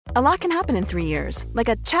A lot can happen in 3 years, like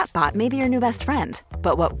a chatbot may be your new best friend.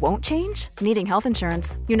 But what won't change? Needing health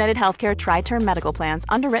insurance. United Healthcare Tri-Term Medical Plans,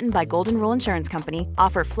 underwritten by Golden Rule Insurance Company,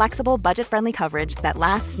 offer flexible, budget-friendly coverage that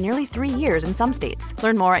lasts nearly 3 years in some states.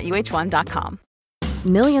 Learn more at uh1.com.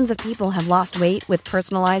 Millions of people have lost weight with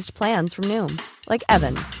personalized plans from Noom. Like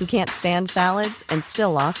Evan, who can't stand salads and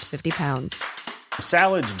still lost 50 pounds.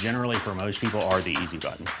 Salads generally for most people are the easy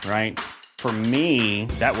button, right? For me,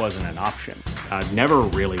 that wasn't an option. I never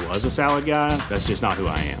really was a salad guy. That's just not who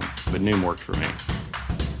I am. But Noom worked for me.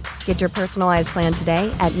 Get your personalized plan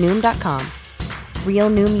today at Noom.com. Real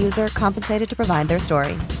Noom user compensated to provide their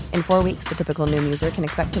story. In 4 weeks, the typical Noom user can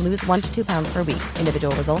expect to lose 1 to 2 pounds per week.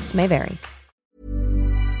 Individual results may vary.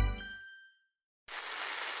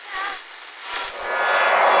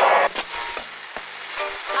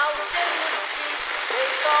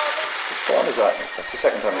 What fun is that? That's the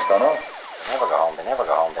second time it's gone off. They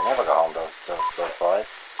never go home, those boys.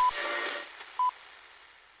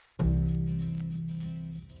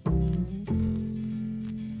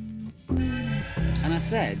 And I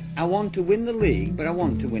said, I want to win the league, but I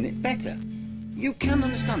want to win it better. You can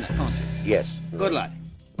understand that, can't you? Yes. Good lad.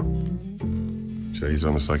 So he's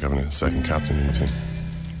almost like having a second captain in the team.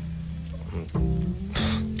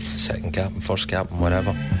 Second captain, first captain,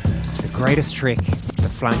 whatever. The greatest trick the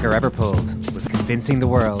flanker ever pulled was convincing the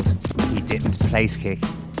world he didn't place kick.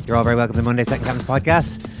 You're all very welcome to Monday Second Captain's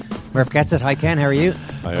podcast. Murph gets it. Hi Ken, how are you?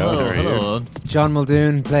 Hi, hello. John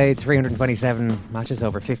Muldoon played 327 matches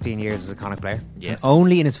over 15 years as a Connacht player. Yes. And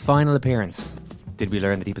only in his final appearance did we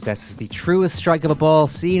learn that he possesses the truest strike of a ball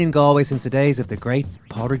seen in Galway since the days of the great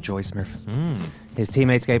Padraig Joyce Murph. His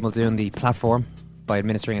teammates gave Muldoon the platform by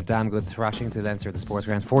administering a damn good thrashing to Leinster at the sports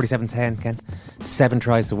ground. 47-10, Ken. 7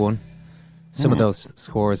 tries to 1. Some of those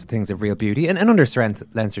scores, things of real beauty. An under-strength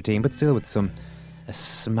Leinster team, but still with a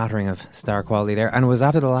smattering of star quality there. And it was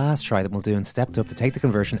after the last try that Muldoon stepped up to take the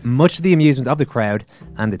conversion, much to the amusement of the crowd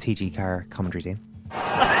and the TG Carr commentary team. Well,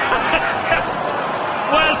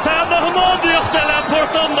 Tam the Hammondiach de la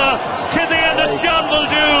Portonda, Kitty and the John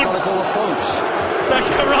Muldoon. That's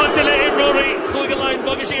the Ron de la Rory, Kugelline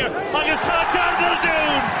Bugashir, August John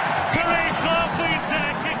Muldoon.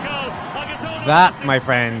 That, my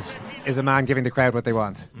friends, is a man giving the crowd what they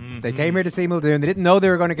want. They came here to see Muldoon. They didn't know they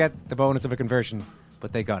were going to get the bonus of a conversion,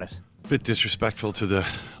 but they got it. Bit disrespectful to the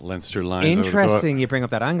Leinster lines. Interesting you bring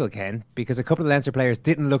up that angle, Ken, because a couple of Leinster players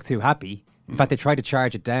didn't look too happy. In fact, they tried to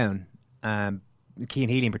charge it down. Cian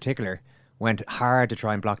Healy in particular went hard to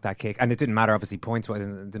try and block that kick, and it didn't matter obviously points wise.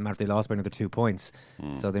 It didn't matter if they lost by another 2 points,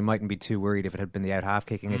 so they mightn't be too worried if it had been the out half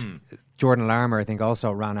kicking it. Jordan Larmour I think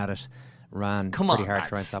also ran pretty hard to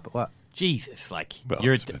try and stop it. What? Jesus, like, well,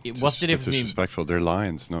 what's the difference? Disrespectful. They're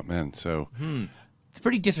lions, not men. So it's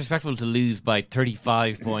pretty disrespectful to lose by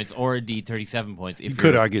 35 points or indeed 37 points. If you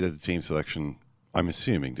could argue that the team selection, I'm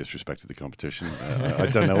assuming, disrespected the competition. I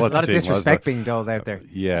don't know what a lot the of team disrespect was, being doled out there.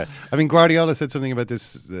 Yeah, I mean Guardiola said something about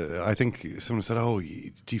this. I think someone said, "Oh,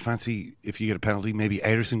 do you fancy if you get a penalty, maybe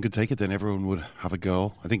Ederson could take it, then everyone would have a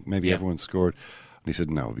goal." I think maybe everyone scored, and he said,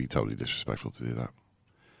 "No, it would be totally disrespectful to do that."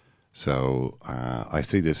 So I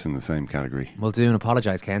see this in the same category. Muldoon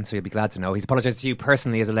apologised, Ken, so you'll be glad to know. He's apologised to you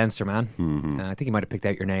personally as a Leinster man. I think he might have picked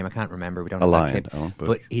out your name. I can't remember. We don't know that kid.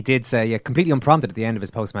 But he did say, completely unprompted at the end of his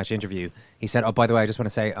post-match interview, he said, "Oh, by the way, I just want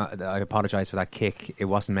to say I apologise for that kick. It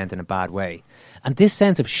wasn't meant in a bad way." And this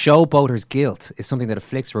sense of showboater's guilt is something that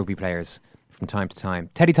afflicts rugby players from time to time.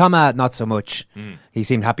 Teddy Thomas, not so much. He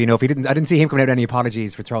seemed happy enough. I didn't see him coming out with any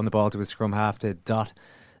apologies for throwing the ball to his scrum half to dot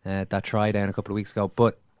that try down a couple of weeks ago.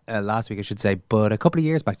 But last week I should say, but a couple of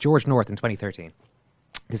years back, George North in 2013.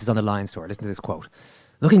 This is on the Lions tour. Listen to this quote.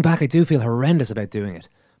 "Looking back, I do feel horrendous about doing it,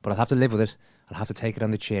 but I'll have to live with it. I'll have to take it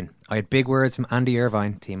on the chin. I had big words from Andy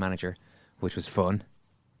Irvine, team manager, which was fun."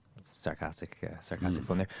 It's sarcastic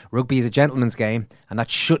fun there. "Rugby is a gentleman's game, and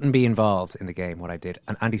that shouldn't be involved in the game, what I did.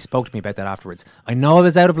 And Andy spoke to me about that afterwards. I know I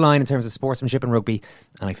was out of line in terms of sportsmanship and rugby,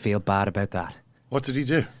 and I feel bad about that." What did he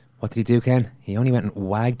do? What did he do, Ken? He only went and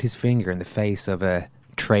wagged his finger in the face of a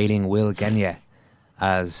trailing Will Genia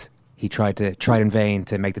as he tried in vain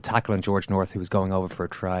to make the tackle on George North, who was going over for a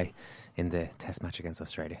try in the test match against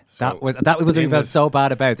Australia. So that was what he felt so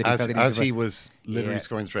bad about. That he was literally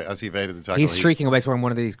scoring straight as he evaded the tackle. He's streaking away, scoring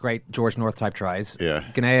one of these great George North type tries. Yeah.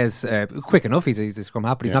 Guinea's quick enough. He's a scrum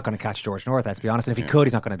half, but he's not going to catch George North, let's be honest. And if he could,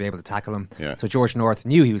 he's not going to be able to tackle him. Yeah. So George North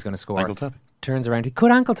knew he was going to score. Ankle tap. Turns around. He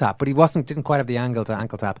could ankle tap, but he didn't quite have the angle to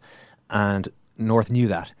ankle tap. And North knew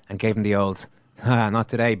that and gave him the old Not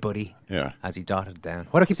today, buddy. Yeah. As he dotted down.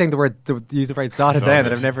 Why do I keep saying use the phrase dotted down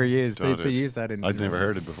that I've never used? They use that in... I'd never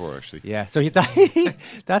heard it before, actually. Yeah, so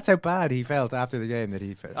that's how bad he felt after the game that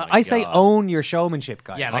he felt. I say own your showmanship,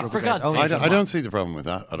 guys. Yeah, for God's sake. I don't see the problem with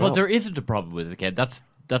that at all. Well, there isn't a problem with it, Ken. That's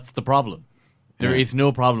the problem. There is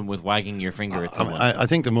no problem with wagging your finger at someone. I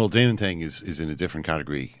think the Muldoon thing is in a different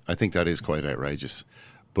category. I think that is quite outrageous.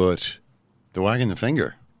 But the wagging the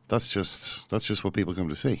finger, that's just what people come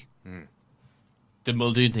to see. The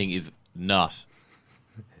Muldoon thing is not.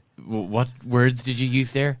 What words did you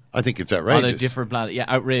use there? I think it's outrageous. On a different planet. Yeah,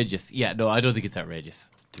 outrageous. Yeah, no, I don't think it's outrageous,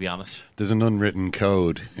 to be honest. There's an unwritten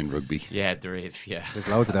code in rugby. Yeah, there is, yeah. There's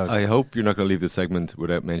loads of those. I hope you're not going to leave this segment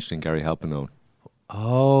without mentioning Gary Halpin.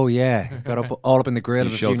 Oh, yeah. Got all up in the grill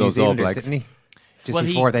of a few New Zealanders, didn't he? Just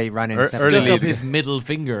before they ran in. Stuck up his middle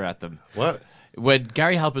finger at them. What? When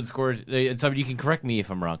Gary Halpin scored, somebody you can correct me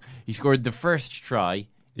if I'm wrong, he scored the first try.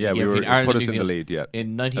 Yeah, put us in the lead, yeah.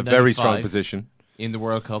 In 1995. A very strong position. In the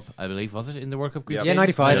World Cup, I believe. Was it in the World Cup? Yeah,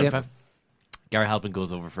 95, yeah. Gary Halpin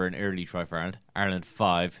goes over for an early try for Ireland. Ireland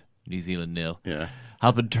 5, New Zealand 0. Yeah.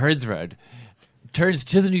 Halpin turns around, turns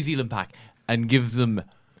to the New Zealand pack and gives them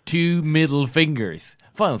 2 middle fingers.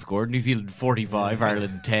 Final score, New Zealand 45,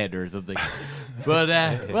 Ireland 10 or something. But,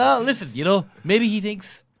 well, listen, maybe he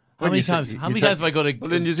thinks... How many times am I going to...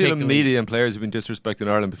 Well, the New Zealand media and players have been disrespecting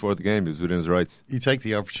Ireland before the game. He was within his rights. You take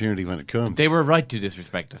the opportunity when it comes. They were right to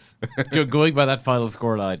disrespect us. Going by that final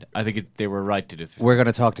scoreline, I think they were right to disrespect us. We're going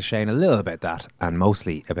to talk to Shane a little about that, and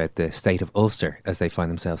mostly about the state of Ulster as they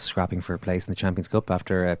find themselves scrapping for a place in the Champions Cup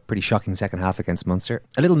after a pretty shocking second half against Munster.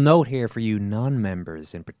 A little note here for you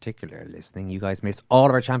non-members in particular listening. You guys missed all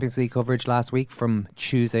of our Champions League coverage last week from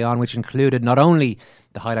Tuesday on, which included not only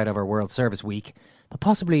the highlight of our World Service Week, but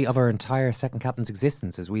possibly of our entire second captain's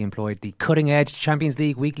existence as we employed the cutting-edge Champions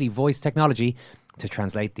League weekly voice technology to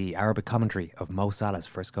translate the Arabic commentary of Mo Salah's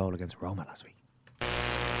first goal against Roma last week.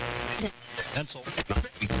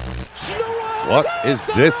 What is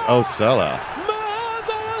this, O Salah?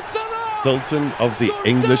 Sultan of the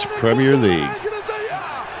English Premier League.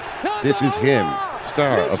 This is him,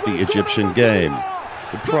 star of the Egyptian game,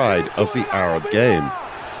 the pride of the Arab game.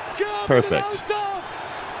 Perfect.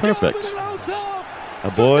 Perfect. A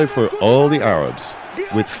boy for all the Arabs,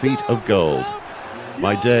 with feet of gold.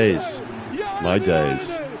 My days, my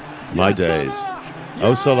days, my days.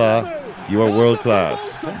 Oh Salah, you are world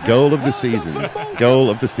class. Goal of the season, goal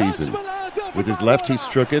of the season. With his left he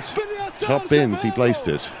struck it. Top bins he placed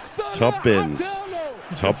it. Top bins,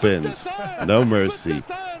 top bins. No mercy.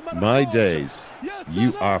 My days,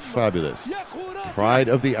 you are fabulous. Pride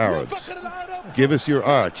of the Arabs. Give us your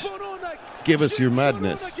art. Give us your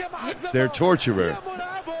madness. Their torturer.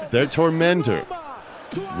 Their tormentor.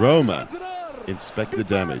 Roma. Inspect the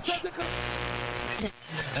damage.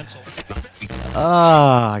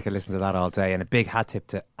 I could listen to that all day. And a big hat tip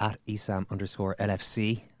to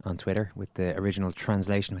 @Isam_LFC on Twitter with the original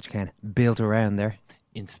translation, which Ken built around there.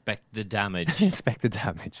 Inspect the damage. Inspect the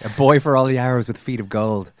damage. A boy for all the Arabs with feet of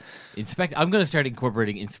gold. I'm going to start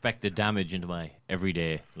incorporating inspect the damage into my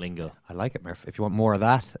everyday lingo. I like it, Murph. If you want more of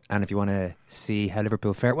that, and if you want to see how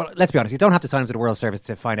Liverpool fare, well, let's be honest, you don't have to sign up to the World Service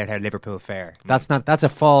to find out how Liverpool fare. That's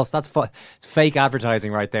fake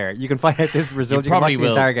advertising right there. You can find out this result. You can watch the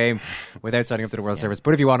entire game without signing up to the World Service.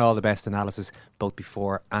 But if you want all the best analysis, both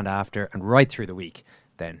before and after, and right through the week,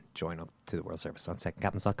 then join up to the World Service on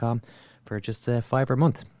secondcaptains.com. for just $5 a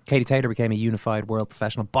month. Katie Taylor became a unified world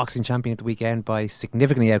professional boxing champion at the weekend by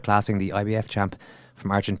significantly outclassing the IBF champ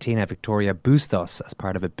from Argentina, Victoria Bustos, as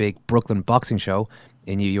part of a big Brooklyn boxing show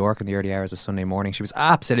in New York in the early hours of Sunday morning. She was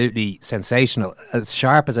absolutely sensational, as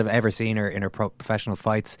sharp as I've ever seen her in her professional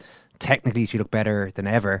fights. Technically, she looked better than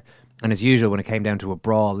ever. And as usual, when it came down to a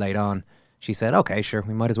brawl late on, she said, okay, sure,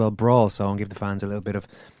 we might as well brawl, so and give the fans a little bit of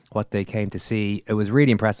what they came to see. It was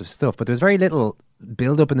really impressive stuff, but there was very little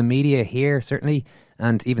build-up in the media here, certainly,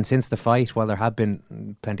 and even since the fight, while there have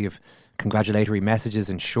been plenty of congratulatory messages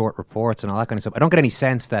and short reports and all that kind of stuff, I don't get any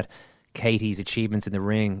sense that Katie's achievements in the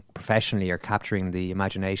ring professionally are capturing the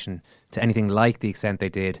imagination to anything like the extent they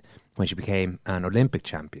did when she became an Olympic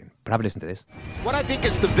champion. But have a listen to this. What I think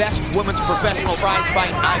is the best women's professional prize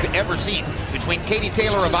fight I've ever seen, between Katie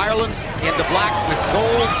Taylor of Ireland in the black with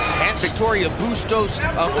gold and Victoria Bustos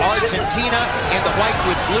of Argentina in the white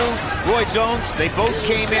with blue. Roy Jones. They both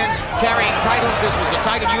came in carrying titles. This was a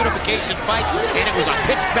title unification fight, and it was a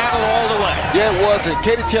pitched battle all the way. Yeah, it was. And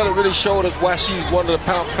Katie Taylor really showed us why she's one of the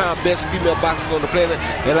pound-for-pound best female boxers on the planet.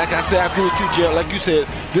 And like I said, I agree with you, Gerald. Like you said,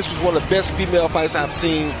 this was one of the best female fights I've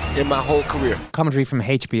seen in my whole career. Commentary from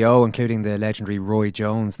HBO, including the legendary Roy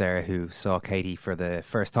Jones there, who saw Katie for the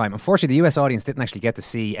first time. Unfortunately, the US audience didn't actually get to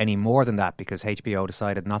see any more than that because HBO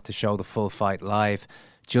decided not to show the full fight live,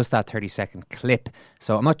 just that 30-second clip.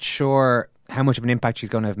 So I'm not sure how much of an impact she's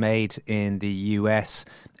going to have made in the US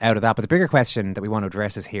out of that. But the bigger question that we want to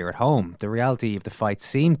address is here at home. The reality of the fight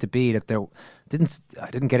seemed to be that I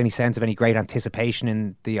didn't get any sense of any great anticipation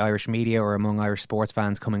in the Irish media or among Irish sports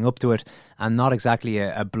fans coming up to it, and not exactly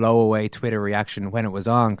a blow-away Twitter reaction when it was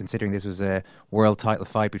on, considering this was a world title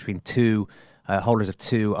fight between two holders of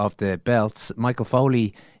two of the belts. Michael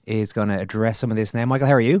Foley is going to address some of this now. Michael,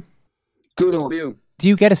 how are you? Good, how are you? Do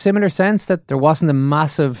you get a similar sense that there wasn't a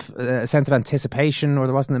massive sense of anticipation, or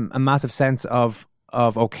there wasn't a massive sense of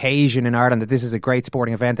occasion in Ireland, that this is a great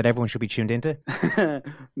sporting event that everyone should be tuned into?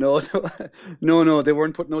 No, they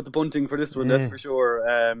weren't putting out the bunting for this one, that's for sure.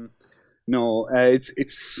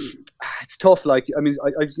 It's tough. Like, I mean,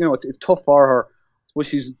 it's tough for her. I suppose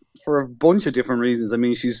she's, for a bunch of different reasons. I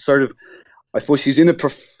mean, she's she's in a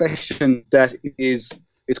profession that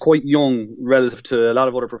it's quite young relative to a lot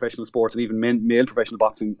of other professional sports and even male professional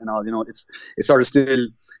boxing and all. It's sort of still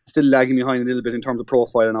lagging behind a little bit in terms of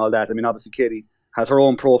profile and all that. I mean, obviously Katie has her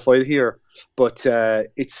own profile here, but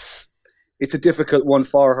it's a difficult one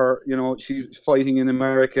for her. She's fighting in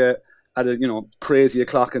America at a crazy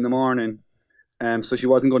o'clock in the morning, so she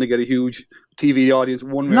wasn't going to get a huge TV audience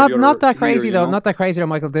one way or the other. Not that crazy though. Not that crazy though,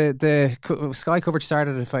 Michael. The Sky coverage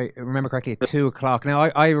started, if I remember correctly, at 2:00. Now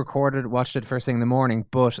I watched it first thing in the morning,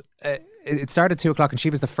 but it started at 2:00 and she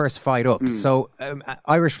was the first fight up. So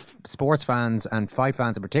Irish sports fans and fight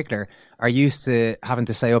fans in particular are used to having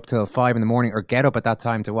to stay up till 5 in the morning or get up at that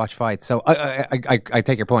time to watch fights. So I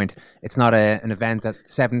take your point. It's not an event at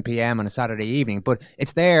 7 p.m. on a Saturday evening, but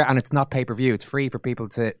it's there and it's not pay-per-view. It's free for people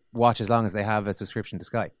to watch as long as they have a subscription to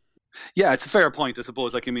Sky. Yeah, it's a fair point, I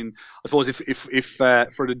suppose. Like, I mean, I suppose if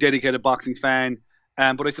for the dedicated boxing fan,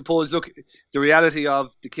 but I suppose, look, the reality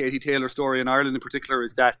of the Katie Taylor story in Ireland in particular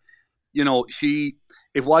is that,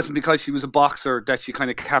 it wasn't because she was a boxer that she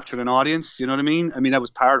kind of captured an audience. You know what I mean? I mean, that was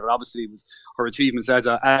part of it. Obviously, it was her achievements as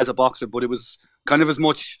a boxer, but it was kind of as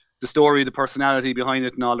much the story, the personality behind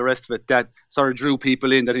it, and all the rest of it that sort of drew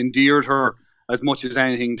people in, that endeared her as much as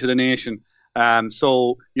anything to the nation.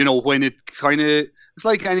 So when it kind of, it's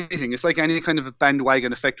like anything. It's like any kind of a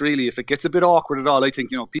bandwagon effect, really. If it gets a bit awkward at all, I think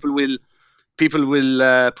people will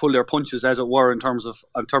pull their punches, as it were, in terms of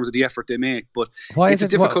the effort they make. But why it's is a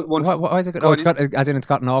difficult one. Why is it? It's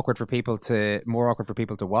gotten awkward for people to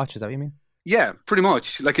watch. Is that what you mean? Yeah, pretty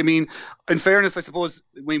much. Like, I mean, in fairness, I suppose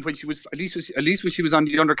when she was at least when she was on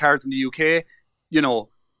the undercards in the UK,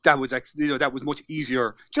 that was much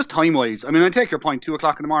easier, just time wise. I mean, I take your point.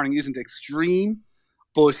 2:00 in the morning isn't extreme,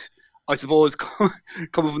 but I suppose coming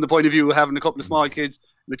from the point of view of having a couple of small kids,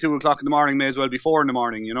 the 2:00 in the morning may as well be 4 in the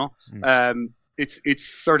morning.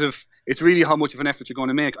 It's really how much of an effort you're going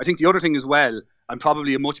to make. I think the other thing as well, and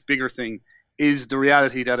probably a much bigger thing, is the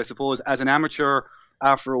reality that I suppose as an amateur,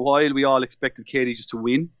 after a while, we all expected Katie just to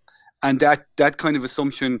win, and that kind of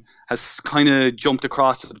assumption has kind of jumped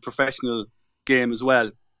across to the professional game as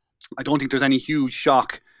well. I don't think there's any huge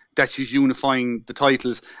shock that she's unifying the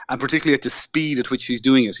titles, and particularly at the speed at which she's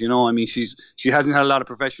doing it. I mean, she hasn't had a lot of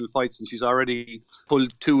professional fights, and she's already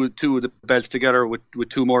pulled two of the belts together with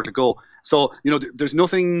 2 more to go. So there's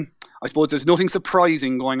nothing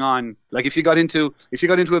surprising going on. Like, if she got into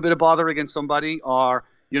a bit of bother against somebody, or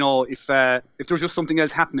if there's just something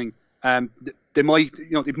else happening, it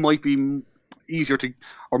might be easier to,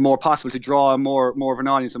 or more possible to draw more of an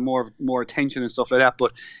audience and more attention and stuff like that.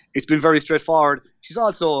 But it's been very straightforward. She's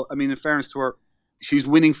also, I mean, in fairness to her, she's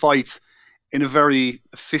winning fights in a very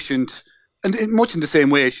efficient and much in the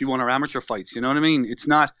same way she won her amateur fights. You know what I mean? It's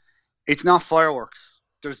not fireworks.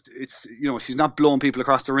 She's not blowing people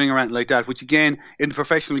across the ring or anything like that, which again, in the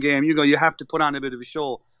professional game, you have to put on a bit of a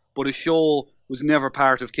show, but a show was never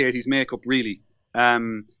part of Katie's makeup, really.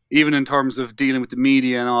 Even in terms of dealing with the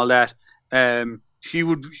media and all that. She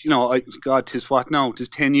would, tis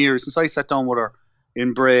 10 years since I sat down with her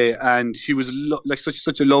in Bray, and she was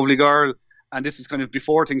such a lovely girl, and this is kind of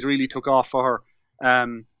before things really took off for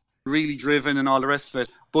her, really driven and all the rest of it,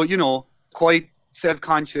 but quite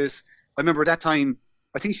self-conscious. I remember at that time,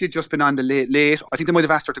 I think she had just been on the late. I think they might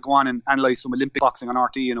have asked her to go on and analyse some Olympic boxing on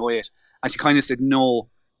RT in 2008, and she kind of said no,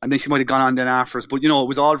 and then she might have gone on then afterwards, but it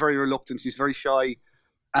was all very reluctant. She's very shy,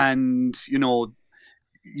 and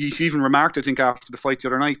she even remarked, I think, after the fight the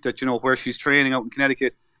other night that, where she's training out in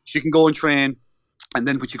Connecticut, she can go and train, and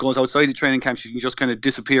then when she goes outside the training camp, she can just kind of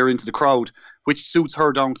disappear into the crowd, which suits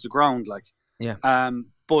her down to the ground, like. Yeah.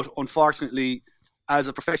 But unfortunately, as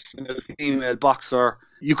a professional female boxer,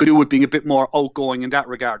 you could do with being a bit more outgoing in that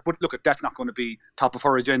regard. But look, that's not going to be top of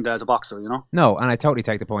her agenda as a boxer, No, and I totally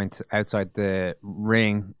take the point outside the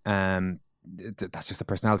ring. That's just the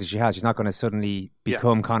personality she has. She's not going to suddenly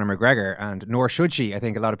become Conor McGregor, and nor should she. I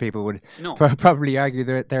think a lot of people would probably argue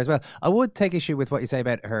there as well. I would take issue with what you say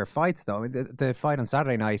about her fights, though. I mean, the fight on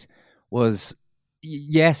Saturday night was,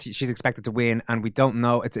 yes, she's expected to win, and we don't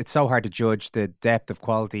know. It's so hard to judge the depth of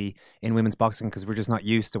quality in women's boxing because we're just not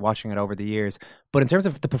used to watching it over the years. But in terms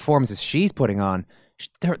of the performances she's putting on,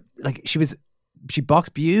 she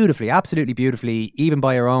boxed beautifully, absolutely beautifully, even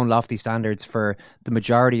by her own lofty standards for the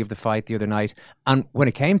majority of the fight the other night. And when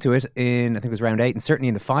it came to it I think it was round 8, and certainly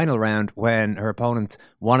in the final round when her opponent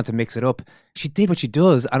wanted to mix it up, she did what she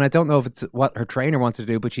does. And I don't know if it's what her trainer wanted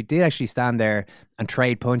to do, but she did actually stand there and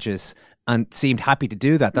trade punches and seemed happy to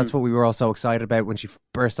do that. That's what we were all so excited about when she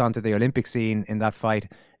burst onto the Olympic scene in that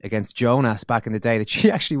fight against Jonas back in the day, that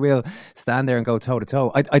she actually will stand there and go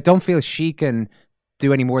toe-to-toe. I don't feel she can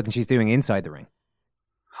do any more than she's doing inside the ring.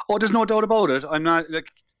 Oh, there's no doubt about it. I'm not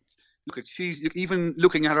she's even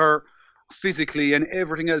looking at her physically, and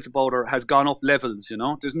everything else about her has gone up levels.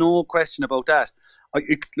 There's no question about that.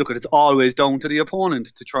 It's always down to the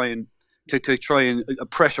opponent to try and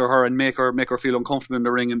pressure her and make her feel uncomfortable in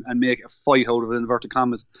the ring and make a fight out of it, inverted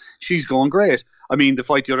commas. She's going great. I mean, the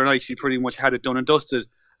fight the other night, she pretty much had it done and dusted,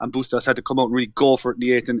 and Bustos had to come out and really go for it in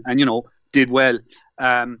the 8th, and did well. But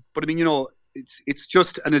I mean, it's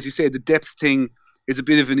just, and as you say, the depth thing is a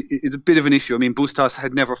bit of an issue. I mean, Bustos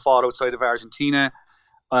had never fought outside of Argentina.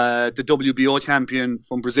 The WBO champion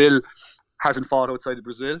from Brazil hasn't fought outside of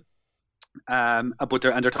Brazil. But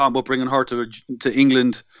they're talking about bringing her to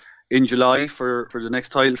England in July for the next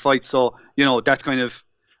title fight. So that's going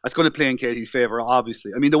to play in Katie's favour,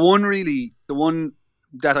 obviously. I mean, the one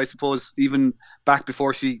that I suppose even back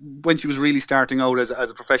before when she was really starting out as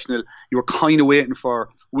a professional, you were kind of waiting for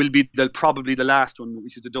will be probably the last one,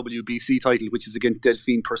 which is the WBC title, which is against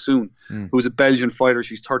Delphine Persoon, who's a Belgian fighter.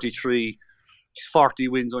 She's 33, she's 40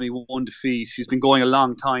 wins, only 1 defeat. She's been going a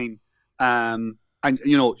long time, and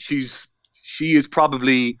she is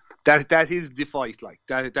probably that is the fight, like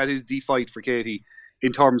that is the fight for Katie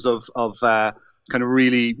in terms of kind of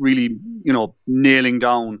really nailing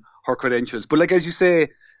down her credentials. But like as you say,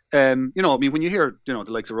 I mean, when you hear the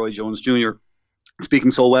likes of Roy Jones Jr.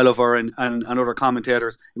 speaking so well of her and other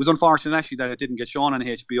commentators, it was unfortunate actually that it didn't get shown on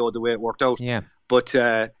HBO the way it worked out. Yeah. But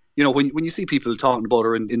when you see people talking about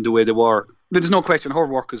her in the way they were, there's no question her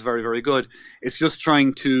work is very, very good. It's just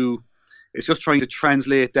trying to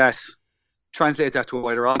translate that to a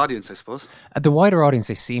wider audience, I suppose. The wider audience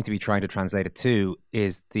they seem to be trying to translate it to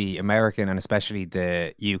is the American and especially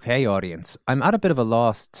the UK audience. I'm at a bit of a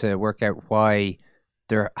loss to work out why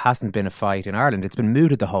there hasn't been a fight in Ireland. It's been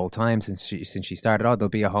mooted the whole time since she started out. There'll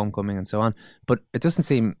be a homecoming and so on, but it doesn't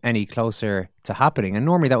seem any closer to happening. And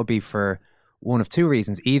normally that would be for one of two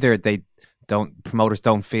reasons: either promoters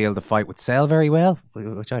don't feel the fight would sell very well,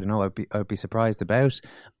 which I don't know, I'd be surprised about,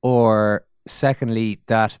 or secondly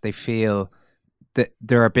that they feel that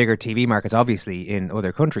there are bigger TV markets, obviously, in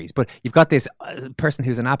other countries. But you've got this person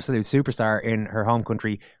who's an absolute superstar in her home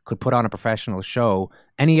country could put on a professional show.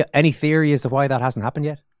 Any theory as to why that hasn't happened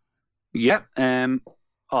yet? Yeah,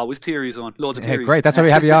 always theories on. Loads of theories. Great, that's why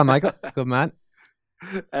we have you on, Michael. Good man.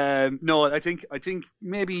 No, I think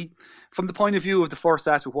maybe from the point of view of the first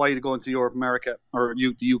aspect, why to go into Europe, America, or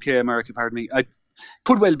the UK, America, pardon me, it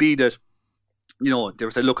could well be that they were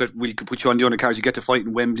saying, look, we could put you on the undercards, you get to fight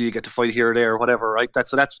in Wembley, you get to fight here or there, or whatever, right?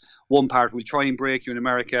 That's one part. We'll try and break you in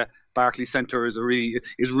America. Barclays Centre is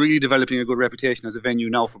really developing a good reputation as a venue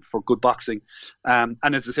now for good boxing. And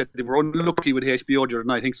as I said, they were unlucky with HBO the other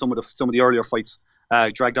night. I think some of the earlier fights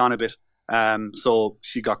dragged on a bit. So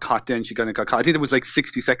she got caught then. She kind of got caught. I think it was like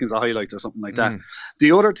 60 seconds of highlights or something like that.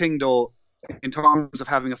 The other thing, though, in terms of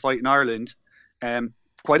having a fight in Ireland,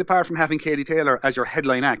 quite apart from having Katie Taylor as your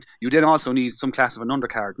headline act, you then also need some class of an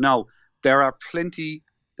undercard. Now, there are plenty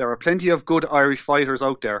of good Irish fighters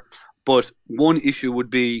out there, but one issue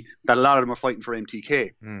would be that a lot of them are fighting for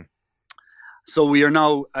MTK. So we are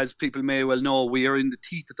now, as people may well know, we are in the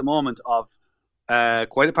teeth at the moment of,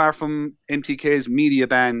 quite apart from MTK's media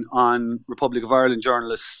ban on Republic of Ireland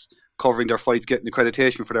journalists covering their fights, getting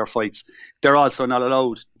accreditation for their fights, they're also not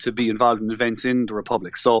allowed to be involved in events in the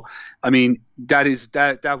Republic. So, I mean,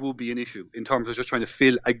 that will be an issue in terms of just trying to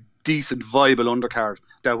fill a decent, viable undercard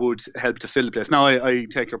that would help to fill the place. Now, I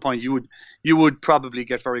take your point. You would probably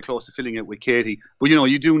get very close to filling it with Katie, but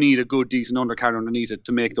you do need a good, decent undercard underneath it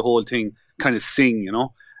to make the whole thing kind of sing.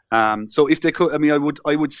 So if they could, I mean,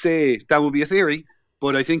 I would say that would be a theory.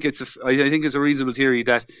 But I think it's a reasonable theory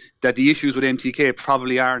that the issues with MTK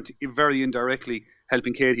probably aren't very indirectly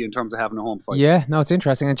helping Katie in terms of having a home fight. Yeah, no, it's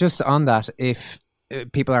interesting. And just on that, if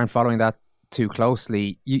people aren't following that too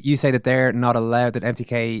closely, you say that they're not allowed, that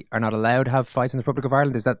MTK are not allowed to have fights in the Republic of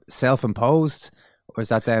Ireland. Is that self-imposed, or is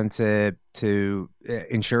that down to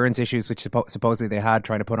insurance issues, which supposedly they had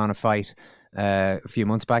trying to put on a fight a few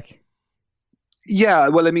months back? Yeah,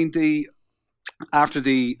 well, I mean, after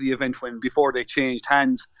the event, before they changed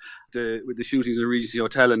hands with the shootings in the Regency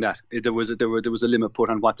Hotel and that, there was a limit put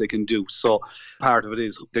on what they can do. So part of it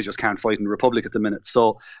is they just can't fight in the Republic at the minute.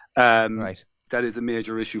 So right. That is a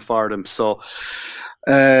major issue for them. So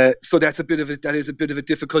that's a bit of a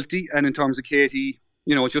difficulty. And in terms of Katie,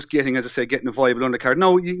 just getting a viable undercard.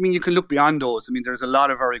 No, you can look beyond those. I mean, there's a lot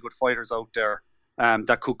of very good fighters out there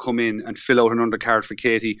that could come in and fill out an undercard for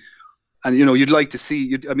Katie. And, you'd like to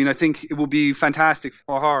see, I think it would be fantastic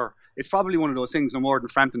for her. It's probably one of those things, no more than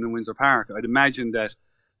Frampton and Windsor Park. I'd imagine that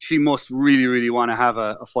she must really, really want to have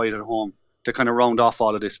a fight at home to kind of round off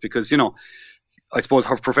all of this because, I suppose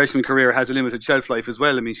her professional career has a limited shelf life as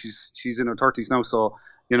well. I mean, she's in her 30s now, so,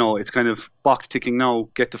 it's kind of box ticking now.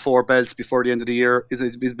 Get to 4 belts before the end of the year is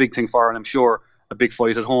a big thing for her, and I'm sure a big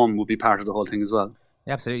fight at home would be part of the whole thing as well.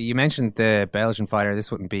 Yeah, absolutely. You mentioned the Belgian fighter.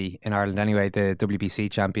 This wouldn't be in Ireland anyway. The WBC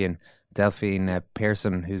champion, Delphine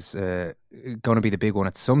Pearson, who's going to be the big one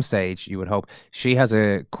at some stage, you would hope. She has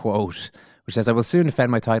a quote which says, "I will soon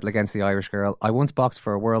defend my title against the Irish girl. I once boxed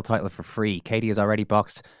for a world title for free. Katie has already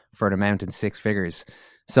boxed for an amount in 6 figures."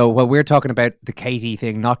 So while we're talking about the Katie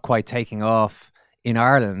thing not quite taking off in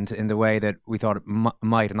Ireland in the way that we thought it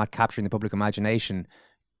might and not capturing the public imagination,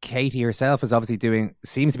 Katie herself is obviously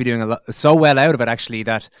seems to be doing so well out of it, actually,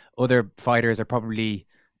 that other fighters are probably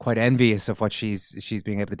quite envious of what she's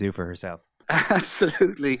being able to do for herself.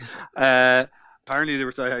 Absolutely. Apparently,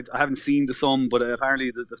 I haven't seen the sum, but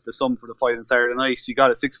apparently the sum for the fight on Saturday night, she got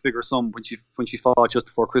a 6-figure sum when she fought just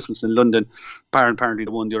before Christmas in London. Apparently,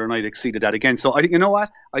 the one the other night exceeded that again. So I think, you know what?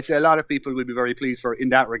 I'd say a lot of people will be very pleased for her in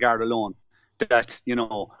that regard alone. That,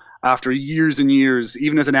 after years and years,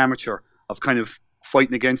 even as an amateur, of kind of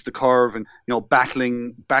fighting against the curve and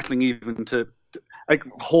battling even to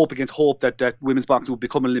hope against hope that women's boxing will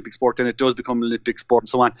become an Olympic sport, then it does become an Olympic sport and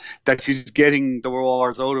so on, that she's getting the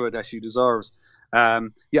rewards out of it that she deserves.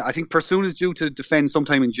 I think Pursoon is due to defend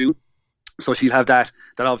sometime in June, so she'll have that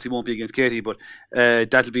obviously won't be against Katie, but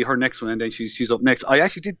that'll be her next one, and then she's up next. I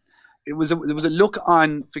actually did, there was a look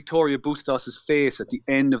on Victoria Bustos' face at the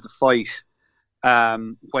end of the fight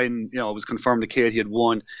when it was confirmed that Katie had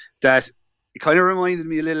won, that it kind of reminded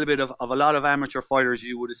me a little bit of a lot of amateur fighters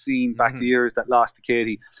you would have seen back the years that lost to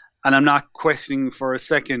Katie. And I'm not questioning for a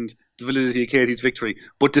second the validity of Katie's victory,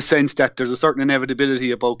 but the sense that there's a certain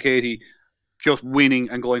inevitability about Katie just winning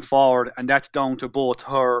and going forward, and that's down to both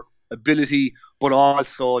her ability but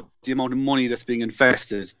also the amount of money that's being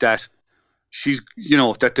invested, that she's,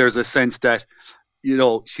 that there's a sense that,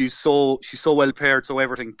 she's so well paired, so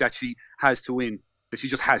everything, that she has to win, that she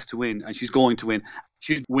just has to win, and she's going to win.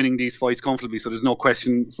 She's winning these fights comfortably, so there's no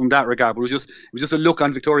question from that regard. But it was just a look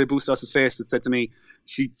on Victoria Bustos' face that said to me,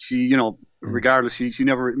 she regardless, she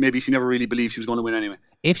never really believed she was going to win anyway.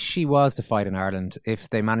 If she was to fight in Ireland, if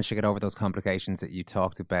they managed to get over those complications that you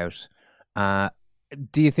talked about,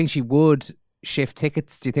 do you think she would shift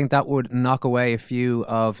tickets? Do you think that would knock away a few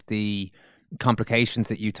of the complications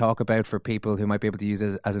that you talk about for people who might be able to use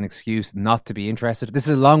it as an excuse not to be interested? This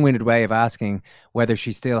is a long-winded way of asking whether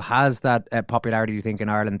she still has that popularity, you think, in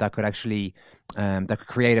Ireland that could actually that could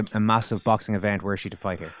create a massive boxing event were she to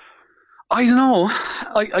fight here. I don't know.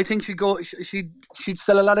 I think she'd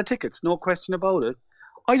sell a lot of tickets, no question about it.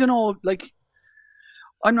 I don't know,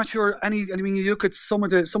 I'm not sure you look at some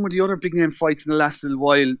of the other big name fights in the last little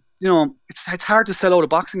while, it's hard to sell out a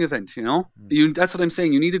boxing event, that's what I'm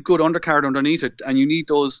saying. You need a good undercard underneath it, and you need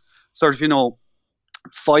those sort of,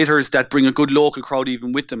 fighters that bring a good local crowd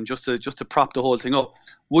even with them, just to prop the whole thing up.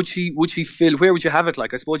 Would she fill, where would you have it?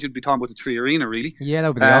 I suppose you'd be talking about the 3 Arena, really. Yeah, that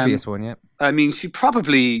would be the obvious one, yeah. I mean, she'd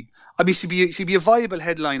be a viable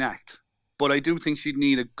headline act, but I do think she'd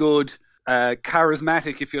need a good,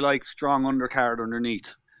 charismatic, if you like, strong undercard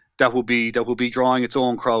underneath that will be drawing its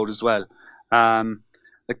own crowd as well.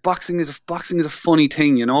 Boxing is a funny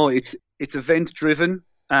thing, it's event driven,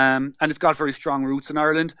 and it's got very strong roots in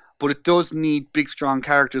Ireland, but it does need big, strong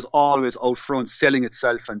characters always out front, selling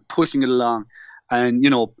itself and pushing it along, and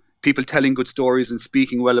people telling good stories and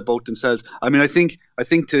speaking well about themselves. I mean, I think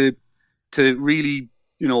to really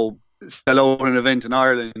sell out an event in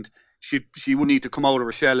Ireland, she would need to come out of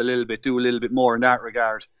her shell a little bit, do a little bit more in that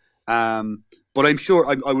regard. But I'm sure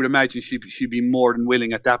I would imagine she'd be more than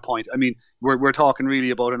willing at that point. I mean, we're talking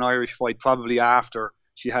really about an Irish fight probably after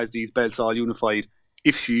she has these belts all unified,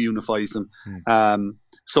 if she unifies them.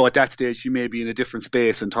 So at that stage, she may be in a different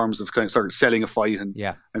space in terms of sort of selling a fight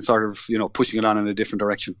and sort of pushing it on in a different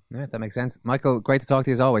direction. Yeah, that makes sense. Michael, great to talk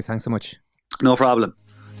to you as always. Thanks so much. No problem.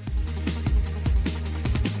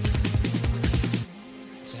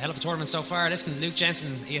 It's a hell of a tournament so far. Listen, Luke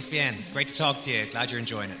Jensen, ESPN. Great to talk to you. Glad you're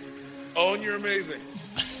enjoying it. Owen, you're amazing.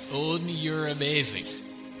 Owen, you're amazing.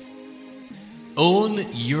 Owen,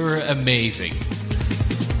 you're amazing.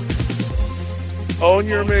 Owen,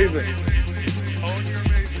 you're amazing.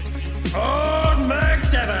 Owen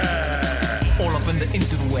McDevitt. All up in the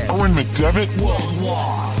interweb. Owen McDevitt.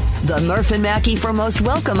 Worldwide. The Murph and Mackey for Most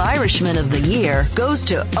Welcome Irishman of the Year goes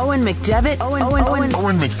to Owen McDevitt.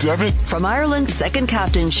 Owen McDevitt. From Ireland's Second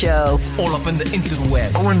Captain Show. All up in the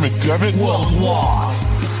interweb. Owen McDevitt. Worldwide.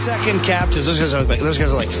 Second captains. Those guys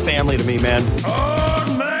are like family to me, man.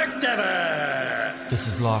 Owen McDevitt. This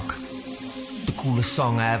is like the coolest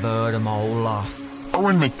song I ever heard in my whole life.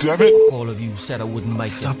 Owen McDevitt. All of you said I wouldn't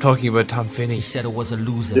make it. Stop talking about Tom Finney. He said I was a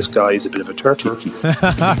loser. This guy is a bit of a turkey.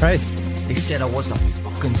 All right. They said I was a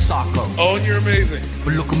fucking psycho. Owen, you're amazing.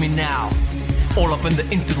 But look at me now. All up in the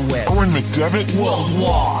interweb. Owen McDevitt.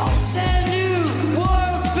 Worldwide. The new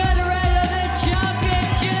World Federator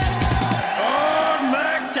Championship. Owen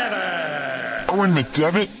McDevitt. Owen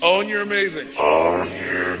McDevitt. Owen, you're amazing. Owen,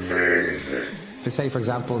 you're amazing. To say, for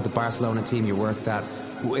example, the Barcelona team you worked at,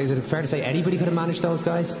 is it fair to say anybody could have managed those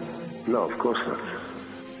guys? No, of course not.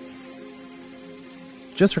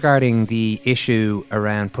 Just regarding the issue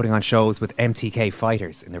around putting on shows with MTK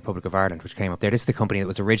fighters in the Republic of Ireland, which came up there. This is the company that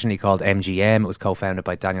was originally called MGM. It was co-founded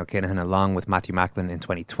by Daniel Kinahan along with Matthew Macklin in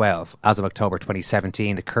 2012. As of October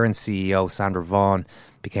 2017, the current CEO, Sandra Vaughan,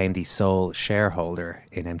 became the sole shareholder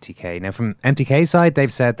in MTK. Now, from MTK's side,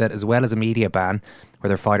 they've said that as well as a media ban, where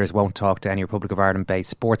their fighters won't talk to any Republic of Ireland-based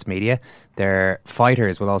sports media, their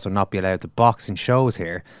fighters will also not be allowed to box in shows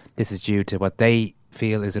here. This is due to what they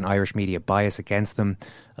feel is an Irish media bias against them.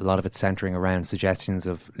 A lot of it centering around suggestions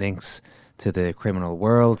of links to the criminal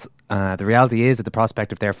world. The reality is that the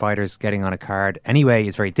prospect of their fighters getting on a card anyway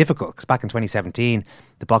is very difficult, because back in 2017,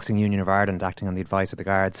 the Boxing Union of Ireland, acting on the advice of the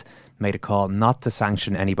guards, made a call not to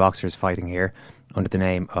sanction any boxers fighting here under the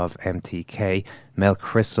name of MTK. Mel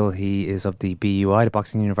Crystal, he is of the BUI, the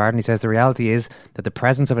Boxing Union of Ireland. He says the reality is that the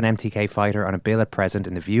presence of an MTK fighter on a bill at present,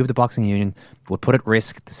 in the view of the Boxing Union, would put at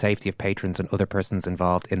risk the safety of patrons and other persons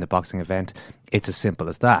involved in the boxing event. It's as simple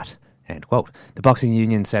as that. End quote. The Boxing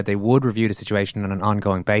Union said they would review the situation on an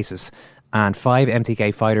ongoing basis, and 5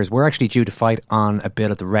 MTK fighters were actually due to fight on a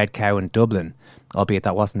bill at the Red Cow in Dublin, albeit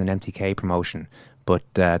that wasn't an MTK promotion. But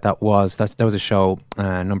that was a show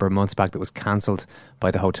a number of months back that was cancelled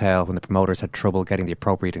by the hotel when the promoters had trouble getting the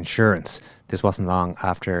appropriate insurance. This wasn't long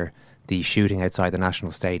after the shooting outside the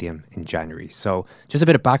National Stadium in January. So just a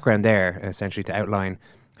bit of background there, essentially, to outline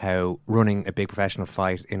how running a big professional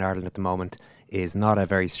fight in Ireland at the moment is not a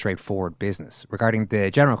very straightforward business. Regarding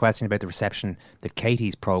the general question about the reception that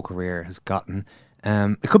Katie's pro career has gotten,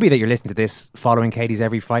 it could be that you're listening to this following Katie's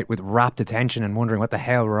every fight with rapt attention and wondering what the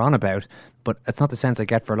hell we're on about, but it's not the sense I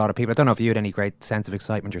get for a lot of people. I don't know if you had any great sense of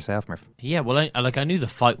excitement yourself, Murph. Yeah, well, I knew the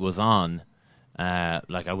fight was on. I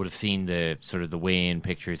would have seen the sort of the weigh-in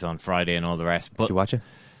pictures on Friday and all the rest. But did you watch it?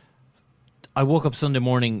 I woke up Sunday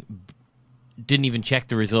morning, didn't even check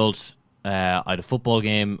the results. I had a football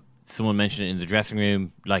game. Someone mentioned it in the dressing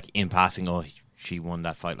room, like in passing, oh, she won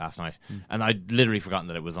that fight last night. And I'd literally forgotten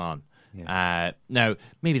that it was on. Yeah. Now,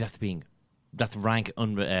 maybe that's rank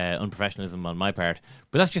unprofessionalism on my part,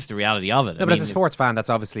 but that's just the reality of it. No, but as a sports fan, that's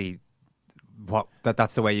obviously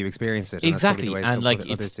that's the way you experienced it. Exactly, and like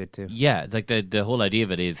others did too. Yeah, like the whole idea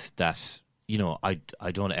of it is that, you know, I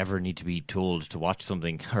don't ever need to be told to watch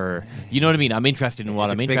something, or you know what I mean. I'm interested in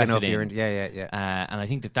what I'm interested in. Yeah. And I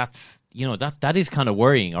think that's, you know, that is kind of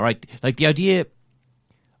worrying. All right, like the idea,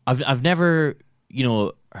 I've never, you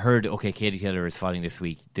know, heard, okay, Katie Taylor is fighting this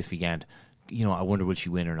weekend. You know, I wonder will she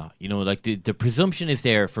win or not. You know, like the presumption is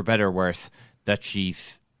there, for better or worse, that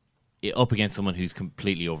she's up against someone who's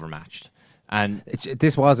completely overmatched. And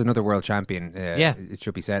this was another world champion, it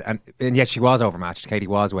should be said, and yet she was overmatched. Katie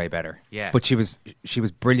was way better, but she was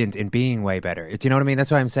brilliant in being way better. Do you know what I mean?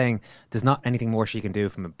 That's why I'm saying there's not anything more she can do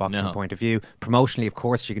from a boxing point of view. Promotionally, of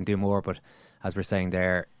course, she can do more, but as we're saying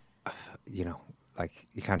there, you know, like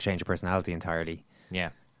you can't change your personality entirely. Yeah.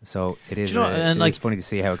 So it is. It's funny to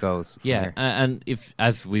see how it goes. Yeah, and if,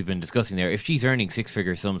 as we've been discussing there, if she's earning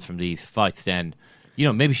six-figure sums from these fights, then, you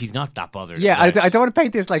know, maybe she's not that bothered. Yeah, I don't want to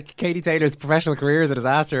paint this like Katie Taylor's professional career as a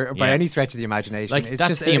disaster by any stretch of the imagination. Like, that's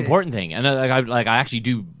just the important thing, and I actually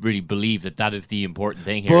do really believe that is the important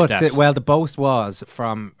thing here. But the boast was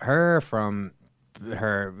from her,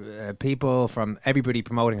 people, from everybody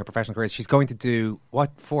promoting her professional career. She's going to do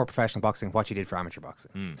for professional boxing what she did for amateur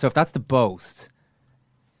boxing. So if that's the boast,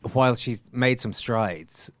 while she's made some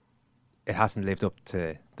strides, it hasn't lived up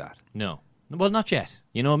to that. No, well, not yet.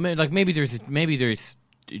 You know, like maybe there's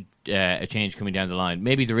a change coming down the line.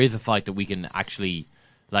 Maybe there is a fight that we can actually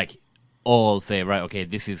like all say, right, okay,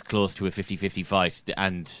 this is close to a 50-50 fight,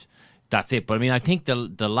 and that's it. But I mean, I think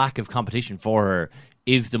the lack of competition for her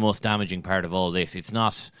is the most damaging part of all this. It's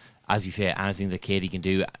not, as you say, anything that Katie can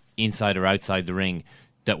do inside or outside the ring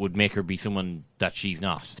that would make her be someone that she's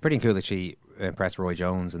not. It's pretty cool that she impressed Roy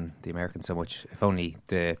Jones and the Americans so much. If only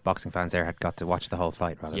the boxing fans there had got to watch the whole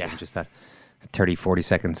fight rather than just that 30-40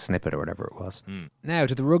 second snippet or whatever it was. Now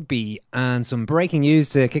to the rugby, and some breaking news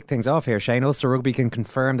to kick things off here. Shane, Ulster Rugby can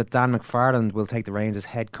confirm that Dan McFarland will take the reins as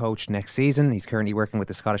head coach next season. He's currently working with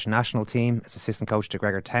the Scottish national team as assistant coach to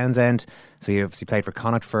Gregor Townsend. So he obviously played for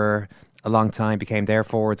Connacht for a long time, became their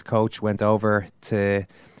forwards coach, went over to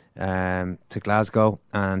Glasgow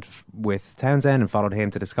and with Townsend and followed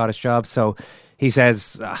him to the Scottish job. So he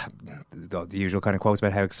says the usual kind of quotes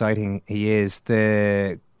about how exciting he is.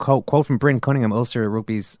 The quote from Bryn Cunningham, Ulster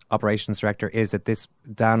Rugby's operations director, is that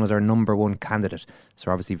Dan was our number one candidate. So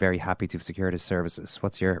we're obviously very happy to have secured his services.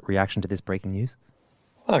 What's your reaction to this breaking news?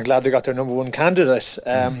 Well, I'm glad they got their number one candidate.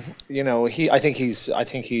 You know, I think he's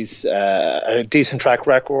a decent track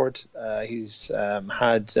record. He's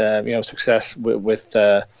had success with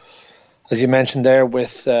as you mentioned there,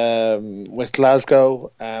 with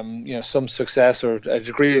Glasgow, some success or a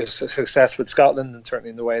degree of success with Scotland, and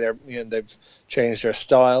certainly in the way they've changed their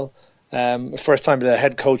style. First time to a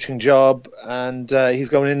head coaching job, and he's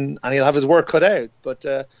going in and he'll have his work cut out. But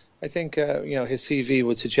I think his CV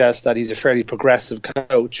would suggest that he's a fairly progressive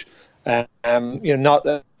coach.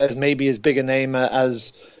 Not as maybe as big a name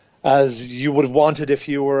as you would have wanted if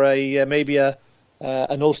you were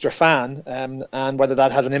an Ulster fan, and whether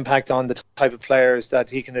that has an impact on the type of players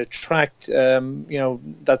that he can attract,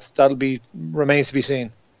 remains to be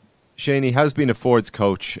seen. Shane, he has been a forwards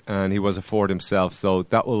coach and he was a forward himself, so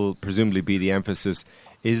that will presumably be the emphasis.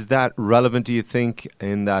 Is that relevant, do you think,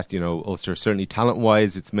 in that, Ulster, certainly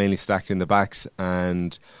talent-wise, it's mainly stacked in the backs,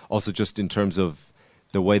 and also just in terms of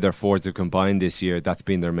the way their forwards have combined this year, that's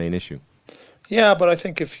been their main issue? Yeah, but I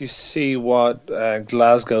think if you see what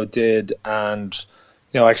Glasgow did, and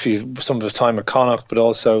actually some of his time at Connacht, but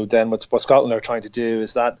also then what Scotland are trying to do,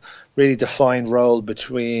 is that really defined role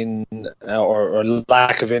between or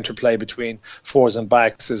lack of interplay between forwards and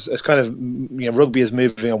backs is kind of rugby is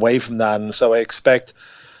moving away from that, and so I expect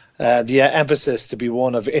the emphasis to be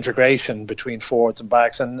one of integration between forwards and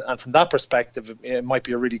backs, and from that perspective, it might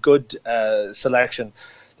be a really good selection.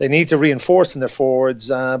 They need to reinforce in their forwards,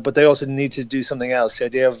 but they also need to do something else. The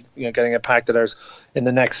idea of getting a pack that is in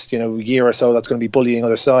the next year or so that's going to be bullying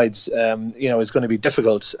other sides, is going to be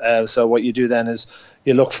difficult. So what you do then is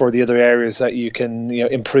you look for the other areas that you can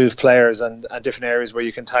improve players and different areas where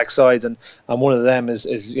you can tack sides, and one of them is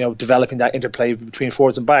developing that interplay between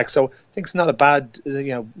forwards and backs. So I think it's not a bad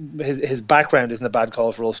his background isn't a bad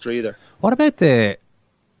call for Ulster either. What about the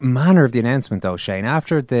manner of the announcement though, Shane?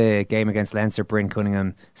 After the game against Leinster, Bryn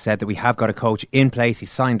Cunningham said that we have got a coach in place, he's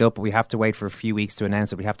signed up, but we have to wait for a few weeks to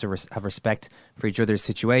announce it. We have to have respect for each other's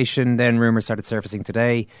situation. Then rumours started surfacing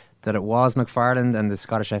today that it was McFarland, and the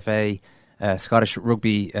Scottish FA, Scottish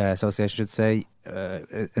Rugby Association should say,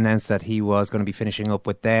 announced that he was going to be finishing up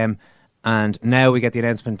with them. And now we get the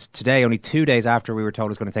announcement today, only 2 days after we were told it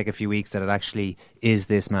was going to take a few weeks, that it actually is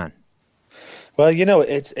this man. Well,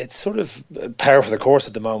 it's sort of par for the course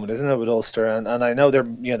at the moment, isn't it, with Ulster? And I know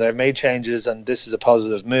they've made changes, and this is a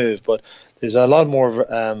positive move. But there's a lot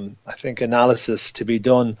more, I think, analysis to be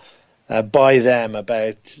done by them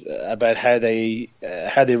about how they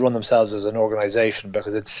run themselves as an organisation,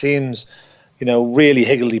 because it seems, really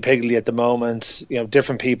higgledy-piggledy at the moment.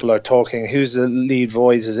 Different people are talking. Who's the lead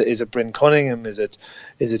voice? Is it Bryn Cunningham? Is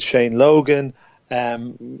it Shane Logan?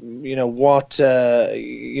 What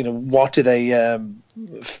do they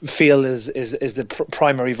feel is the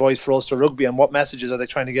primary voice for Ulster Rugby, and what messages are they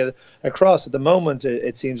trying to get across? At the moment,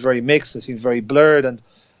 it seems very mixed. It seems very blurred, and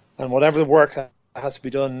whatever the work has to be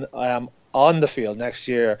done on the field next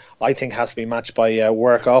year, I think has to be matched by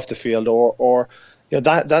work off the field, or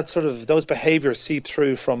that sort of those behaviours seep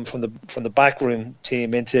through from the backroom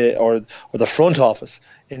team into or the front office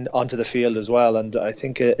onto the field as well. And I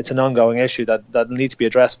think it's an ongoing issue that will need to be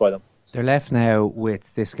addressed by them. They're left now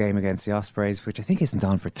with this game against the Ospreys, which I think isn't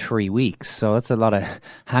on for 3 weeks. So that's a lot of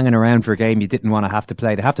hanging around for a game you didn't want to have to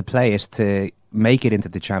play. They have to play it to make it into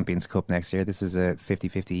the Champions Cup next year. This is a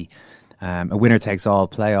 50-50, a winner-takes-all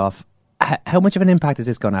playoff. How much of an impact is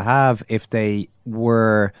this going to have if they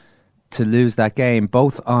were to lose that game,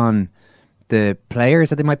 both on the players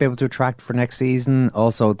that they might be able to attract for next season,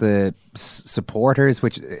 also the supporters,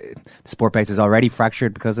 which the support base is already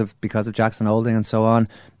fractured because of Jackson Holding and so on.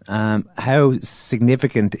 How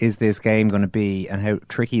significant is this game going to be, and how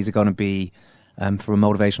tricky is it going to be from a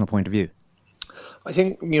motivational point of view? I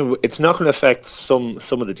think it's not going to affect some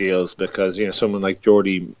of the deals, because someone like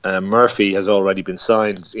Jordy Murphy has already been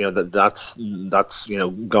signed. That's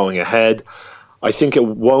going ahead. I think it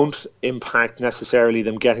won't impact necessarily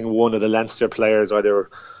them getting one of the Leinster players, either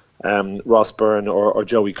Ross Byrne or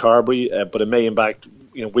Joey Carberry, but it may impact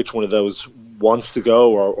which one of those wants to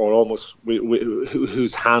go, or almost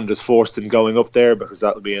whose hand is forced in going up there, because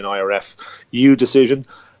that will be an IRFU decision.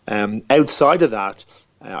 Outside of that,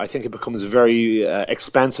 I think it becomes very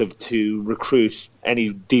expensive to recruit any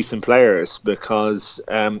decent players, because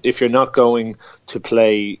if you're not going to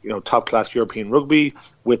play top class European rugby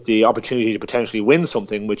with the opportunity to potentially win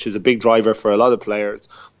something, which is a big driver for a lot of players,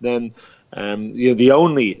 then the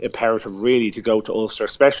only imperative really to go to Ulster,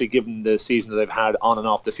 especially given the season that they've had on and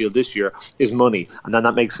off the field this year, is money, and then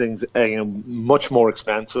that makes things much more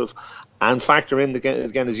expensive. And factor in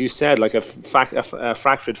again, as you said, like a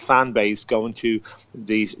fractured fan base going to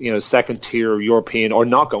the second tier European, or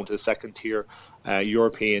not going to the second tier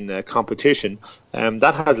European competition,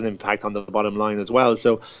 that has an impact on the bottom line as well.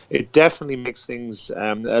 So it definitely makes things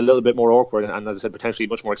a little bit more awkward, and as I said, potentially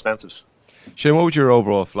much more expensive. Shane, what would your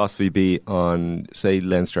overall philosophy be on, say,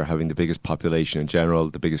 Leinster having the biggest population in general,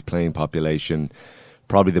 the biggest playing population,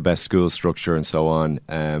 probably the best school structure and so on,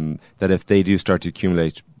 that if they do start to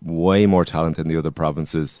accumulate way more talent in the other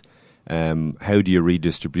provinces, how do you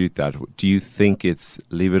redistribute that? Do you think it's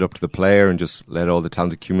leave it up to the player and just let all the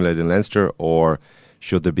talent accumulate in Leinster, or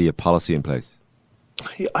should there be a policy in place?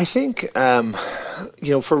 I think,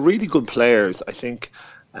 for really good players, I think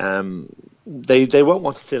they won't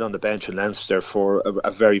want to sit on the bench in Leinster for a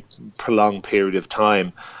very prolonged period of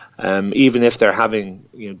time. Even if they're having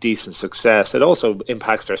decent success, it also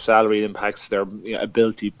impacts their salary, it impacts their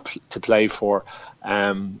ability to play for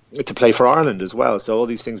Ireland as well. So all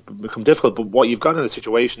these things become difficult. But what you've got in a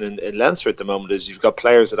situation in Leinster at the moment is you've got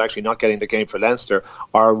players that actually not getting the game for Leinster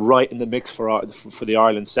are right in the mix for the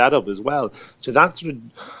Ireland setup as well. So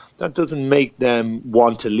that doesn't make them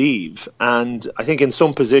want to leave. And I think in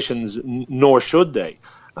some positions, nor should they.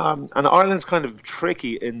 And Ireland's kind of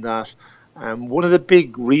tricky in that. One of the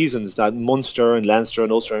big reasons that Munster and Leinster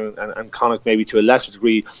and Ulster and Connacht, maybe to a lesser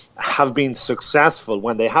degree, have been successful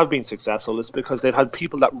when they have been successful is because they've had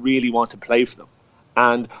people that really want to play for them.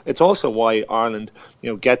 And it's also why Ireland,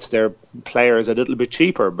 gets their players a little bit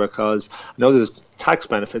cheaper, because I know there's tax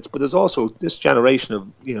benefits, but there's also this generation of,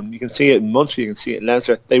 you can see it in Munster, you can see it in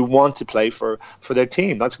Leinster. They want to play for their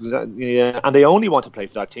team. That's exactly, and they only want to play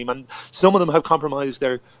for that team. And some of them have compromised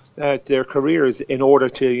their careers in order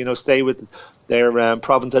to stay with their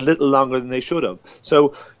province a little longer than they should have.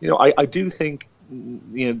 So I do think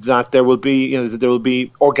that there will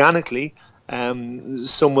be organically.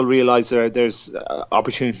 Some will realise there's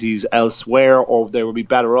opportunities elsewhere, or they will be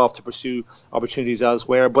better off to pursue opportunities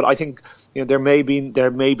elsewhere. But I think there may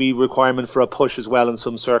be requirement for a push as well in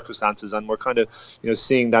some circumstances, and we're kind of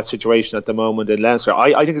seeing that situation at the moment in Leinster.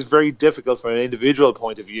 I think it's very difficult from an individual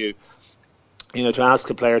point of view, to ask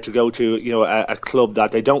a player to go to a club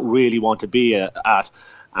that they don't really want to be at.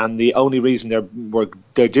 And the only reason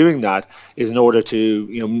they're doing that is in order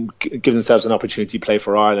to give themselves an opportunity to play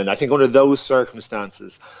for Ireland. I think under those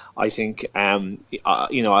circumstances, I think I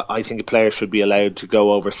think a player should be allowed to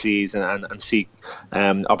go overseas and seek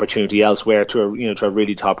opportunity elsewhere to a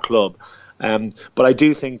really top club. But I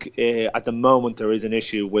do think at the moment there is an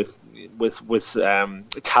issue with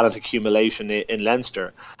talent accumulation in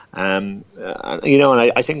Leinster, and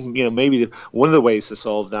I think maybe one of the ways to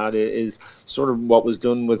solve that is sort of what was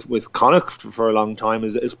done with Connacht for a long time,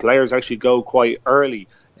 is players actually go quite early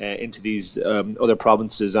into these other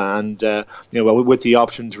provinces, and with the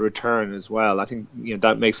option to return as well. I think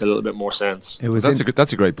that makes a little bit more sense.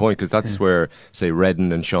 That's a great point, because that's where, say,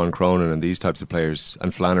 Redden and Sean Cronin and these types of players,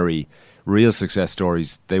 and Flannery, real success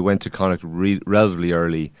stories. They went to Connacht relatively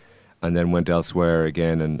early, and then went elsewhere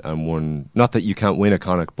again and won. Not that you can't win a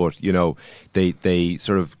Connacht, but they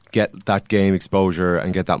sort of get that game exposure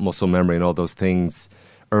and get that muscle memory and all those things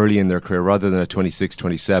early in their career, rather than at 26,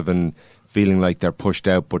 27, feeling like they're pushed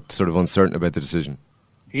out but sort of uncertain about the decision.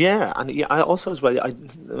 Yeah, and I also as well.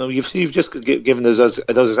 You've just given those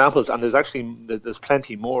examples, and there's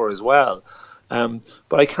plenty more as well.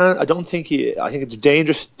 But I think it's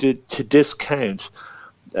dangerous to discount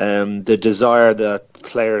the desire that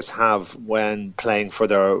players have when playing for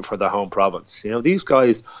their home province. These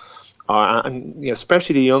guys are, and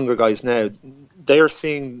especially the younger guys now, they are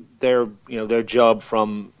seeing their job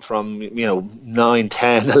from 9,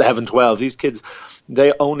 10, 11, 12. These kids,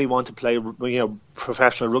 they only want to play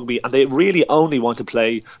professional rugby, and they really only want to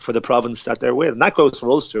play for the province that they're with. And that goes for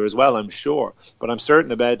Ulster as well, I'm sure. But I'm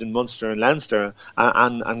certain about in Munster and Leinster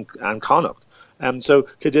and Connacht. So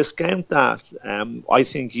to discount that, I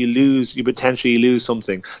think you potentially lose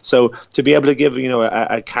something. So to be able to give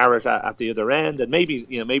a carrot at the other end, and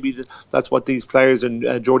maybe that's what these players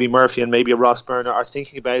and Jordy Murphy and maybe a Ross Byrne are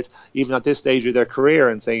thinking about, even at this stage of their career,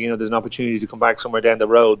 and saying there's an opportunity to come back somewhere down the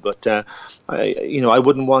road. But I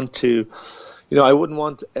wouldn't want to. I wouldn't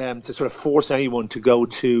want to sort of force anyone to go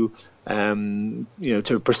to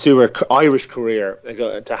to pursue an Irish career,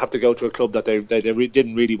 to have to go to a club that they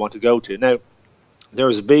didn't really want to go to. Now, there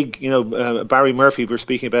is a big, Barry Murphy, we were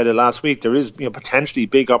speaking about it last week. There is, potentially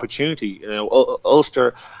big opportunity.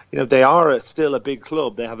 Ulster, they are still a big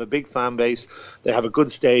club. They have a big fan base. They have a good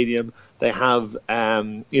stadium. They have,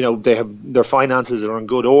 their finances are in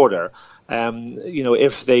good order.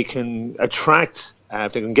 If they can attract.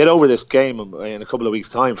 If they can get over this game in a couple of weeks'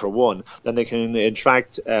 time, for one, then they can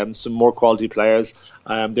attract some more quality players.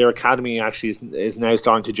 Their academy actually is now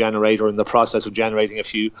starting to generate, or in the process of generating, a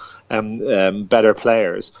few better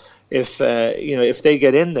players. If they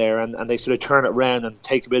get in there and they sort of turn it around and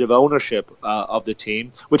take a bit of ownership of the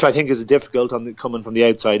team, which I think is difficult coming from the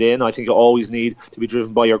outside in. I think you always need to be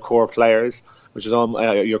driven by your core players, which is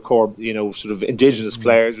your core, sort of indigenous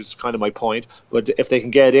players, which is kind of my point. But if they can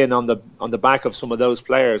get in on the back of some of those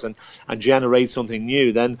players and generate something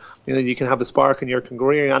new, then you can have a spark in your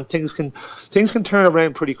career, and things can turn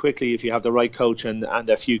around pretty quickly if you have the right coach and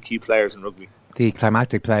a few key players in rugby. The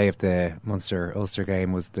climactic play of the Munster-Ulster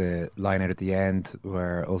game was the line out at the end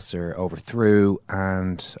where Ulster overthrew,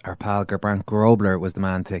 and our pal Gerbrand Grobler was the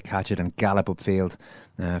man to catch it and gallop upfield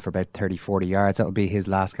for about 30-40 yards. That will be his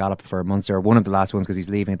last gallop for Munster, one of the last ones, because he's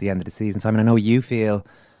leaving at the end of the season. Simon, I know you feel,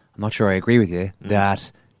 I'm not sure I agree with you, that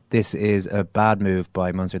this is a bad move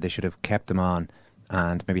by Munster. They should have kept him on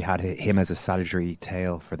and maybe had him as a salutary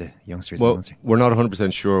tale for the youngsters. Well, in Munster. We're not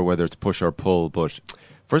 100% sure whether it's push or pull, but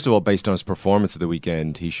first of all, based on his performance of the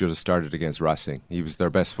weekend, he should have started against Racing. He was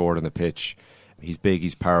their best forward on the pitch. He's big,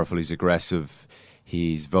 he's powerful, he's aggressive,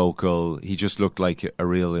 he's vocal. He just looked like a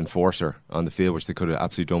real enforcer on the field, which they could have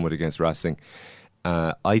absolutely done with against Racing.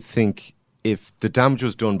 I think if the damage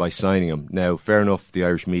was done by signing him, now, fair enough, the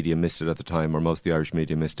Irish media missed it at the time, or most of the Irish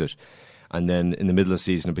media missed it. And then in the middle of the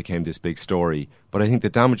season, it became this big story. But I think the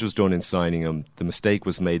damage was done in signing him. The mistake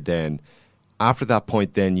was made then. After that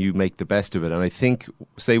point, then you make the best of it. And I think,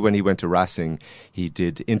 say, when he went to Racing, he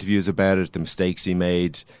did interviews about it, the mistakes he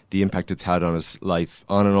made, the impact it's had on his life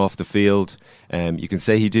on and off the field. You can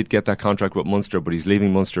say he did get that contract with Munster, but he's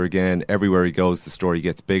leaving Munster again. Everywhere he goes, the story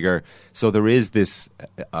gets bigger. So there is this,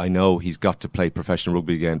 I know he's got to play professional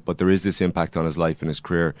rugby again, but there is this impact on his life and his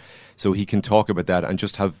career. So he can talk about that and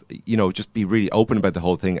just have, just be really open about the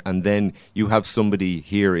whole thing. And then you have somebody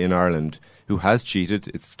here in Ireland who has cheated.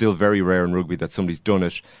 It's still very rare in rugby that somebody's done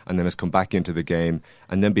it and then has come back into the game,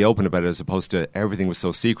 and then be open about it, as opposed to everything was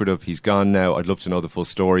so secretive. He's gone now. I'd love to know the full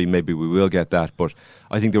story. Maybe we will get that. But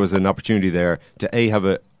I think there was an opportunity there to A, have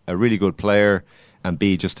a really good player, and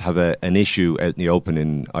B, just have an issue out in the open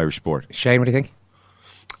in Irish sport. Shane, what do you think?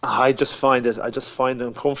 I just find it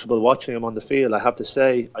uncomfortable watching him on the field. I have to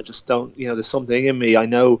say, I just don't. There's something in me. I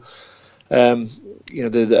know.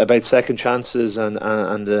 About second chances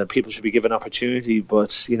and people should be given opportunity,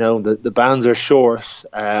 but the bands are short.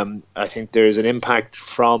 I think there's an impact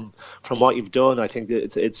from what you've done. I think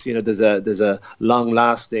that it's there's a long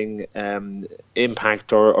lasting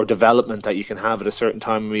impact or development that you can have at a certain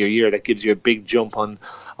time of your year that gives you a big jump on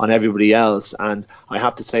everybody else. And I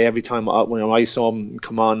have to say, every time when I saw him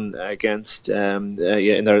come on against in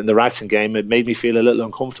the Racing game, it made me feel a little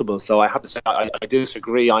uncomfortable. So I have to say I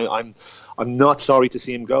disagree. I'm not sorry to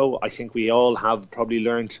see him go. I think we all have probably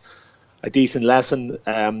learned a decent lesson,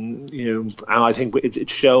 and I think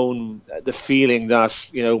it's shown the feeling that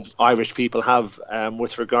Irish people have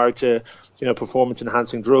with regard to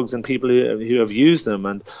performance-enhancing drugs and people who have used them.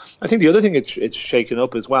 And I think the other thing it's shaken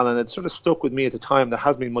up as well, and it sort of stuck with me at the time. There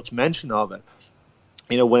hasn't been much mention of it.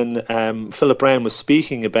 When Philip Brown was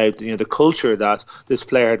speaking about the culture that this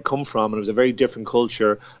player had come from, and it was a very different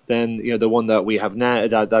culture than the one that we have now,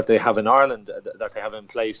 that they have in Ireland, that they have in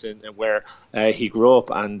place in where he grew up,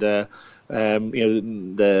 and the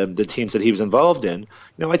teams that he was involved in.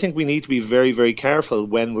 I think we need to be very, very careful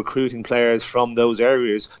when recruiting players from those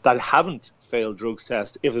areas that haven't failed drugs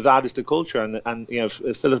test, if that is the culture. And if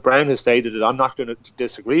Philip Brown has stated it, I'm not going to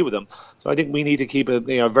disagree with him. So I think we need to keep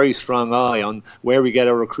a very strong eye on where we get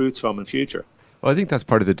our recruits from in future. Well, I think that's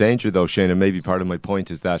part of the danger, though, Shane, and maybe part of my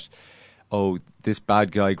point is that, this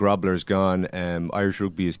bad guy Grobler's gone, Irish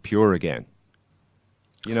rugby is pure again.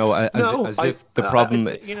 As if the problem,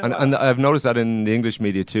 and I've noticed that in the English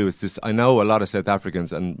media too. It's this. I know a lot of South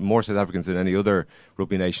Africans, and more South Africans than any other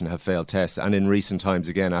rugby nation, have failed tests, and in recent times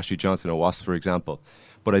again, Ashley Johnson at Wasps, for example.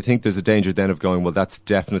 But I think there's a danger then of going, well, that's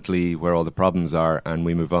definitely where all the problems are, and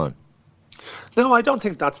we move on. No, I don't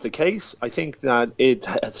think that's the case. I think that it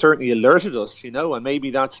has certainly alerted us, and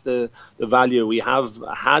maybe that's the value we have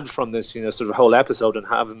had from this, sort of whole episode, and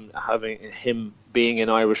having him being in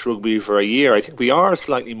Irish rugby for a year. I think we are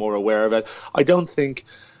slightly more aware of it. I don't think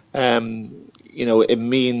it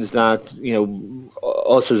means that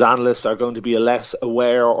us as analysts are going to be less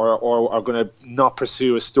aware or are going to not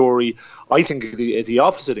pursue a story. I think it's the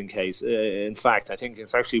opposite in fact, I think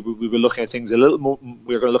it's actually we were looking at things a little more.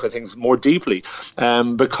 We're going to look at things more deeply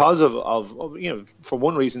because of for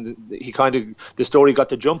one reason, the story got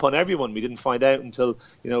the jump on everyone. We didn't find out until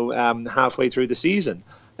halfway through the season.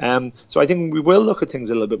 So I think we will look at things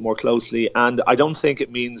a little bit more closely, and I don't think it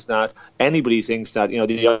means that anybody thinks that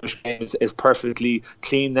the Irish game is perfectly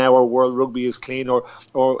clean now, or world rugby is clean, or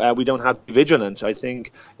we don't have to be vigilant. I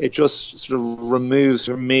think it just sort of removes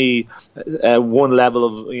from me one level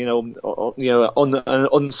of an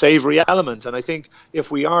unsavoury element. And I think if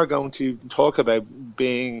we are going to talk about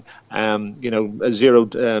being a zero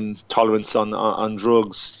tolerance on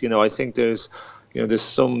drugs, I think there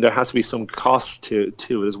has to be some cost to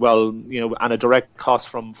it as well, and a direct cost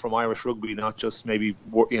from Irish rugby, not just maybe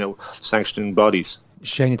sanctioning bodies.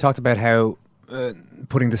 Shane, you talked about how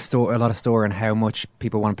putting a lot of store in how much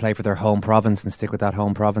people want to play for their home province and stick with that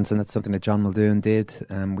home province, and that's something that John Muldoon did.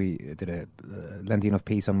 We did a lengthy enough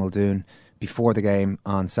piece on Muldoon before the game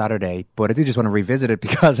on Saturday, but I do just want to revisit it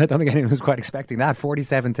because I don't think anyone was quite expecting that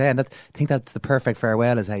 47-10. I think that's the perfect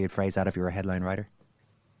farewell, is how you'd phrase that if you were a headline writer.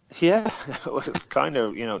 Yeah, it's kind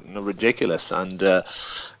of ridiculous, and a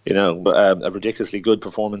ridiculously good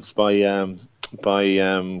performance by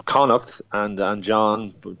Connacht and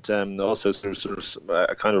John, but also sort of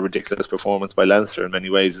a kind of ridiculous performance by Leinster in many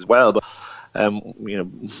ways as well. But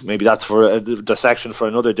maybe that's for a dissection for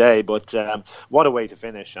another day. But what a way to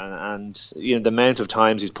finish, and the amount of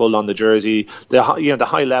times he's pulled on the jersey, the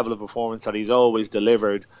high level of performance that he's always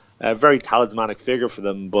delivered. A very talismanic figure for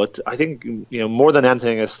them, but I think more than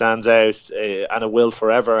anything, it stands out, and it will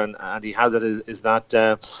forever. And he has it is that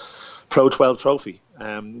Pro 12 trophy,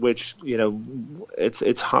 which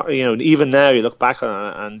it's hard. Even now you look back on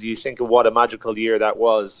it and you think of what a magical year that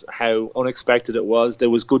was, how unexpected it was.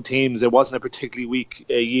 There was good teams. It wasn't a particularly weak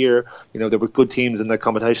year. There were good teams in the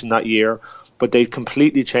competition that year. But they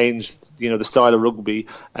completely changed, the style of rugby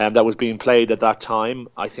that was being played at that time.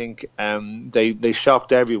 I think they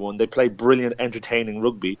shocked everyone. They played brilliant, entertaining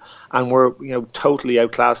rugby, and were totally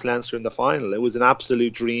outclassed Leinster in the final. It was an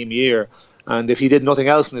absolute dream year. And if he did nothing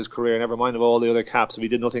else in his career, never mind of all the other caps, if he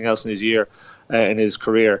did nothing else in his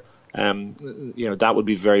career, that would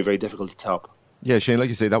be very, very difficult to top. Yeah, Shane, like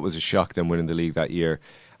you say, that was a shock, them winning the league that year.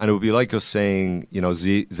 And it would be like us saying,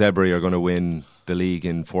 Zebra are going to win the league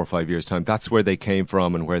in 4 or 5 years' time. That's where they came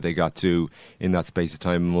from and where they got to in that space of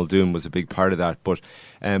time. Muldoon was a big part of that. But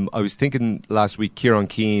I was thinking last week, Kieran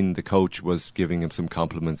Keane, the coach, was giving him some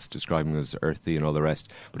compliments, describing him as earthy and all the rest.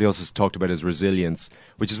 But he also talked about his resilience,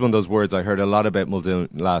 which is one of those words I heard a lot about Muldoon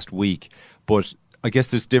last week. But I guess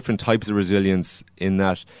there's different types of resilience in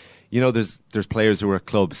that. There's players who are at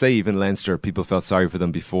clubs, say even Leinster, people felt sorry for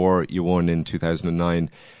them before you won in 2009,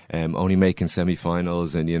 only making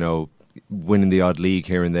semi-finals and, winning the odd league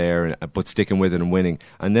here and there, but sticking with it and winning.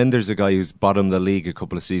 And then there's a guy who's bottomed the league a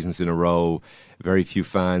couple of seasons in a row, very few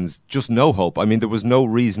fans, just no hope. I mean, there was no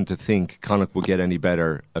reason to think Connacht would get any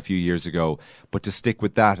better a few years ago, but to stick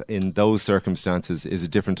with that in those circumstances is a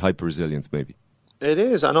different type of resilience, maybe. It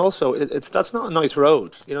is, and also that's not a nice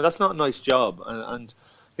road. That's not a nice job, and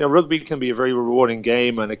rugby can be a very rewarding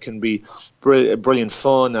game, and it can be brilliant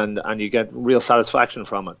fun, and you get real satisfaction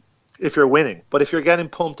from it if you're winning. But if you're getting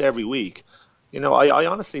pumped every week, I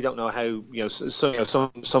honestly don't know how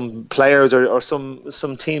some players or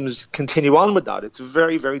some teams continue on with that. It's a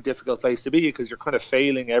very, very difficult place to be because you're kind of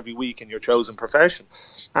failing every week in your chosen profession,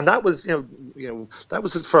 and that was that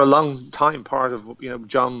was for a long time part of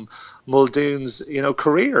John Muldoon's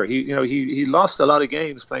career. He lost a lot of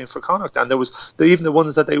games playing for Connacht, and there was even the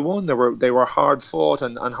ones that they won. They were hard fought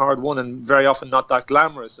and hard won, and very often not that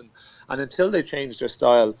glamorous. And until they changed their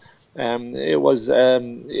style. It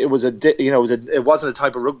wasn't a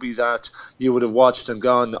type of rugby that you would have watched and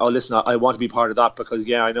gone, oh listen, I want to be part of that because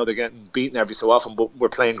I know they're getting beaten every so often, but we're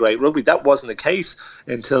playing great rugby. That wasn't the case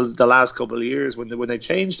until the last couple of years when they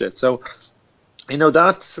changed it. So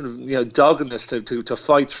that sort of doggedness to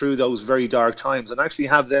fight through those very dark times and actually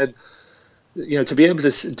have then to be able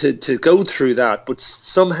to go through that, but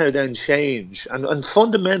somehow then change and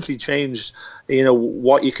fundamentally change,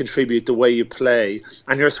 what you contribute, the way you play,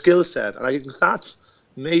 and your skill set. And I think that's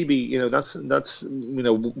maybe, that's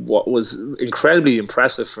what was incredibly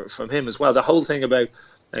impressive from him as well. The whole thing about,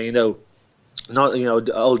 old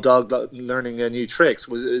dog learning new tricks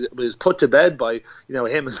was put to bed by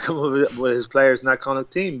him and some of his players in that kind of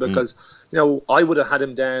team because I would have had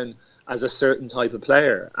him down as a certain type of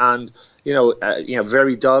player, and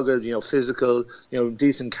very dogged, physical,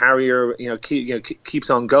 decent carrier, keeps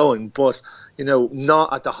on going, but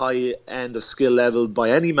not at the high end of skill level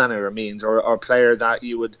by any manner or means, or player that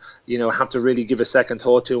you would have to really give a second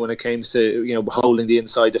thought to when it came to holding the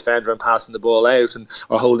inside defender and passing the ball out, and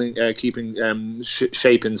or keeping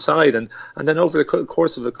shape inside, and then over the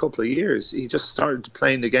course of a couple of years he just started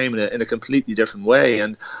playing the game in a completely different way,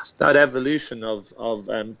 and that evolution of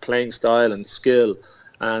playing style and skill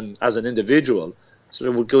and as an individual sort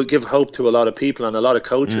of would give hope to a lot of people and a lot of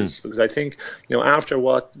coaches, because I think after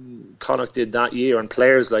what Connacht did that year and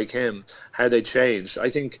players like him, how they changed, I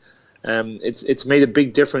think it's made a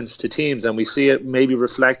big difference to teams, and we see it maybe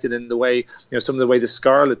reflected in the way some of the way the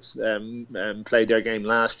Scarlets played their game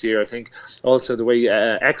last year. I think also the way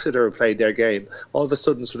Exeter played their game. All of a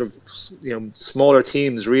sudden, sort of smaller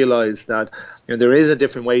teams realise that there is a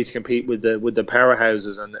different way to compete with the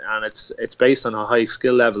powerhouses, and it's based on a high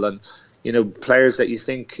skill level, and players that you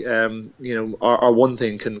think are one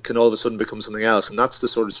thing can all of a sudden become something else, and that's the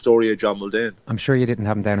sort of story of John Muldoon. I'm sure you didn't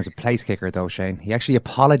have him down as a place kicker though, Shane. He actually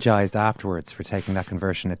apologised afterwards for taking that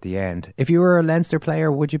conversion at the end. If you were a Leinster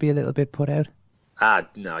player, would you be a little bit put out?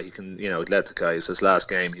 No, you can, let the guy. It's his last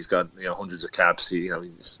game. He's got, hundreds of caps.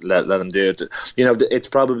 Let him do it. It's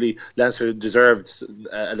probably Leinster deserved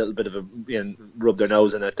a little bit of a, rub their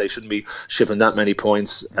nose in it. They shouldn't be shipping that many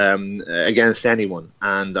points against anyone.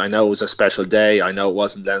 And I know it was a special day. I know it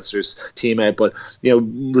wasn't Leinster's teammate, but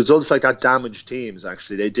results like that damage teams.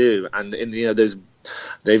 Actually, they do. And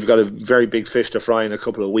they've got a very big fish to fry in a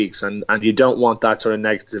couple of weeks, and you don't want that sort of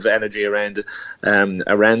negative energy around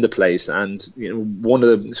the place. And one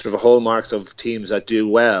of the sort of hallmarks of teams that do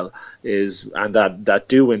well is, and that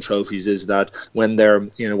do win trophies, is that when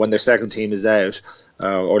their second team is out,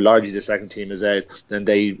 or largely the second team is out, then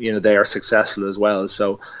they are successful as well.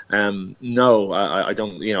 So no, I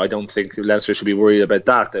don't think Leinster should be worried about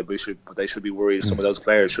that. They should be worried. Some of those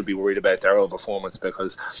players should be worried about their own performance,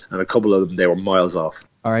 because and a couple of them, they were miles off.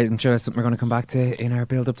 All right, I'm sure that's something we're going to come back to in our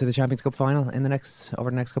build up to the Champions Cup final over the next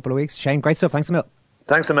couple of weeks. Shane, great stuff. Thanks a mil.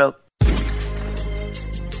 Thanks a mil.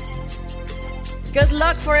 Good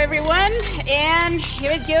luck for everyone, and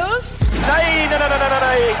here it goes.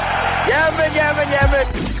 Yemen.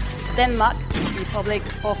 Denmark, Republic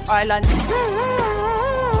of Ireland.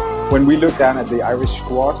 When we look down at the Irish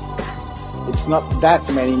squad, it's not that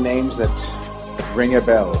many names that ring a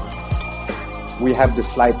bell. We have the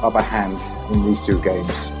slight upper hand in these two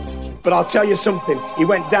games. But I'll tell you something, he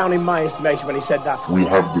went down in my estimation when he said that. We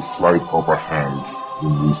have the slight upper hand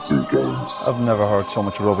in these two games. I've never heard so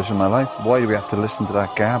much rubbish in my life. Why do we have to listen to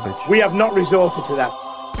that garbage? We have not resorted to that.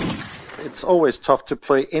 It's always tough to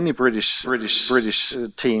play any British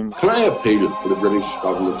team. Can I appeal to the British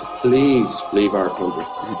government to please leave our country?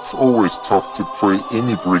 It's always tough to play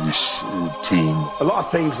any British team. A lot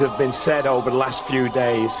of things have been said over the last few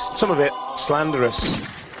days. Some of it slanderous.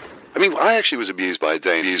 I mean, I actually was abused by a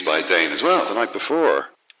Dane as well the night before.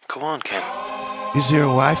 Go on, Ken. Is there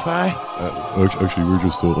a Wi-Fi? Actually, we're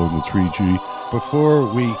just on the 3G. Before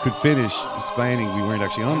we could finish explaining we weren't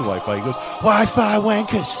actually on the Wi-Fi, he goes, Wi-Fi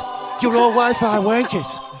wankers! You're all Wi-Fi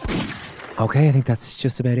wankers! Okay, I think that's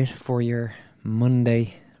just about it for your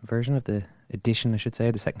Monday version of the edition, I should say,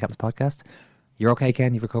 of the Second Captain's podcast. You're okay,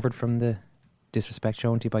 Ken? You've recovered from the disrespect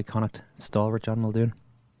shown to you by Connacht stalwart John Muldoon?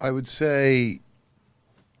 I would say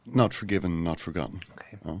not forgiven, not forgotten.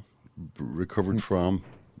 Okay. Recovered from,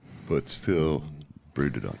 but still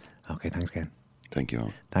brooded on. Okay, thanks, Ken. Thank you,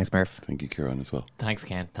 Owen. Thanks, Murph. Thank you, Kieran, as well. Thanks,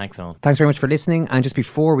 Ken. Thanks, Owen. Thanks very much for listening. And just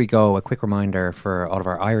before we go, a quick reminder for all of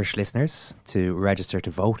our Irish listeners to register to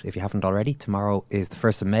vote if you haven't already. Tomorrow is the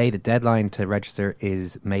 1st of May. The deadline to register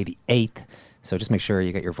is May the 8th. So just make sure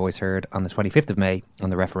you get your voice heard on the 25th of May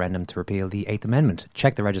on the referendum to repeal the 8th Amendment.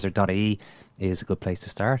 Check the register.ie is a good place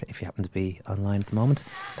to start if you happen to be online at the moment.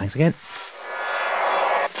 Thanks again.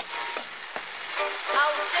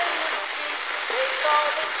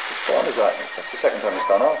 What is that? That's the second time it's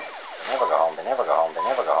gone off. They never go home, they never go home, they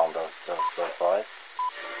never go home, those boys.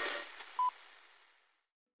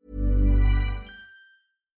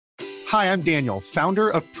 Hi, I'm Daniel, founder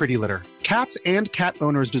of Pretty Litter. Cats and cat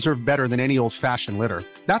owners deserve better than any old-fashioned litter.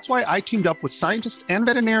 That's why I teamed up with scientists and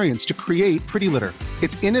veterinarians to create Pretty Litter.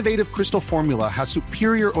 Its innovative crystal formula has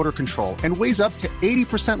superior odor control and weighs up to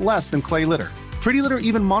 80% less than clay litter. Pretty Litter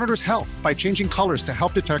even monitors health by changing colors to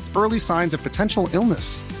help detect early signs of potential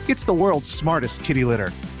illness. It's the world's smartest kitty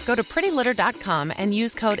litter. Go to prettylitter.com and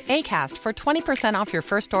use code ACAST for 20% off your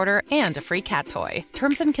first order and a free cat toy.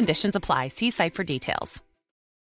 Terms and conditions apply. See site for details.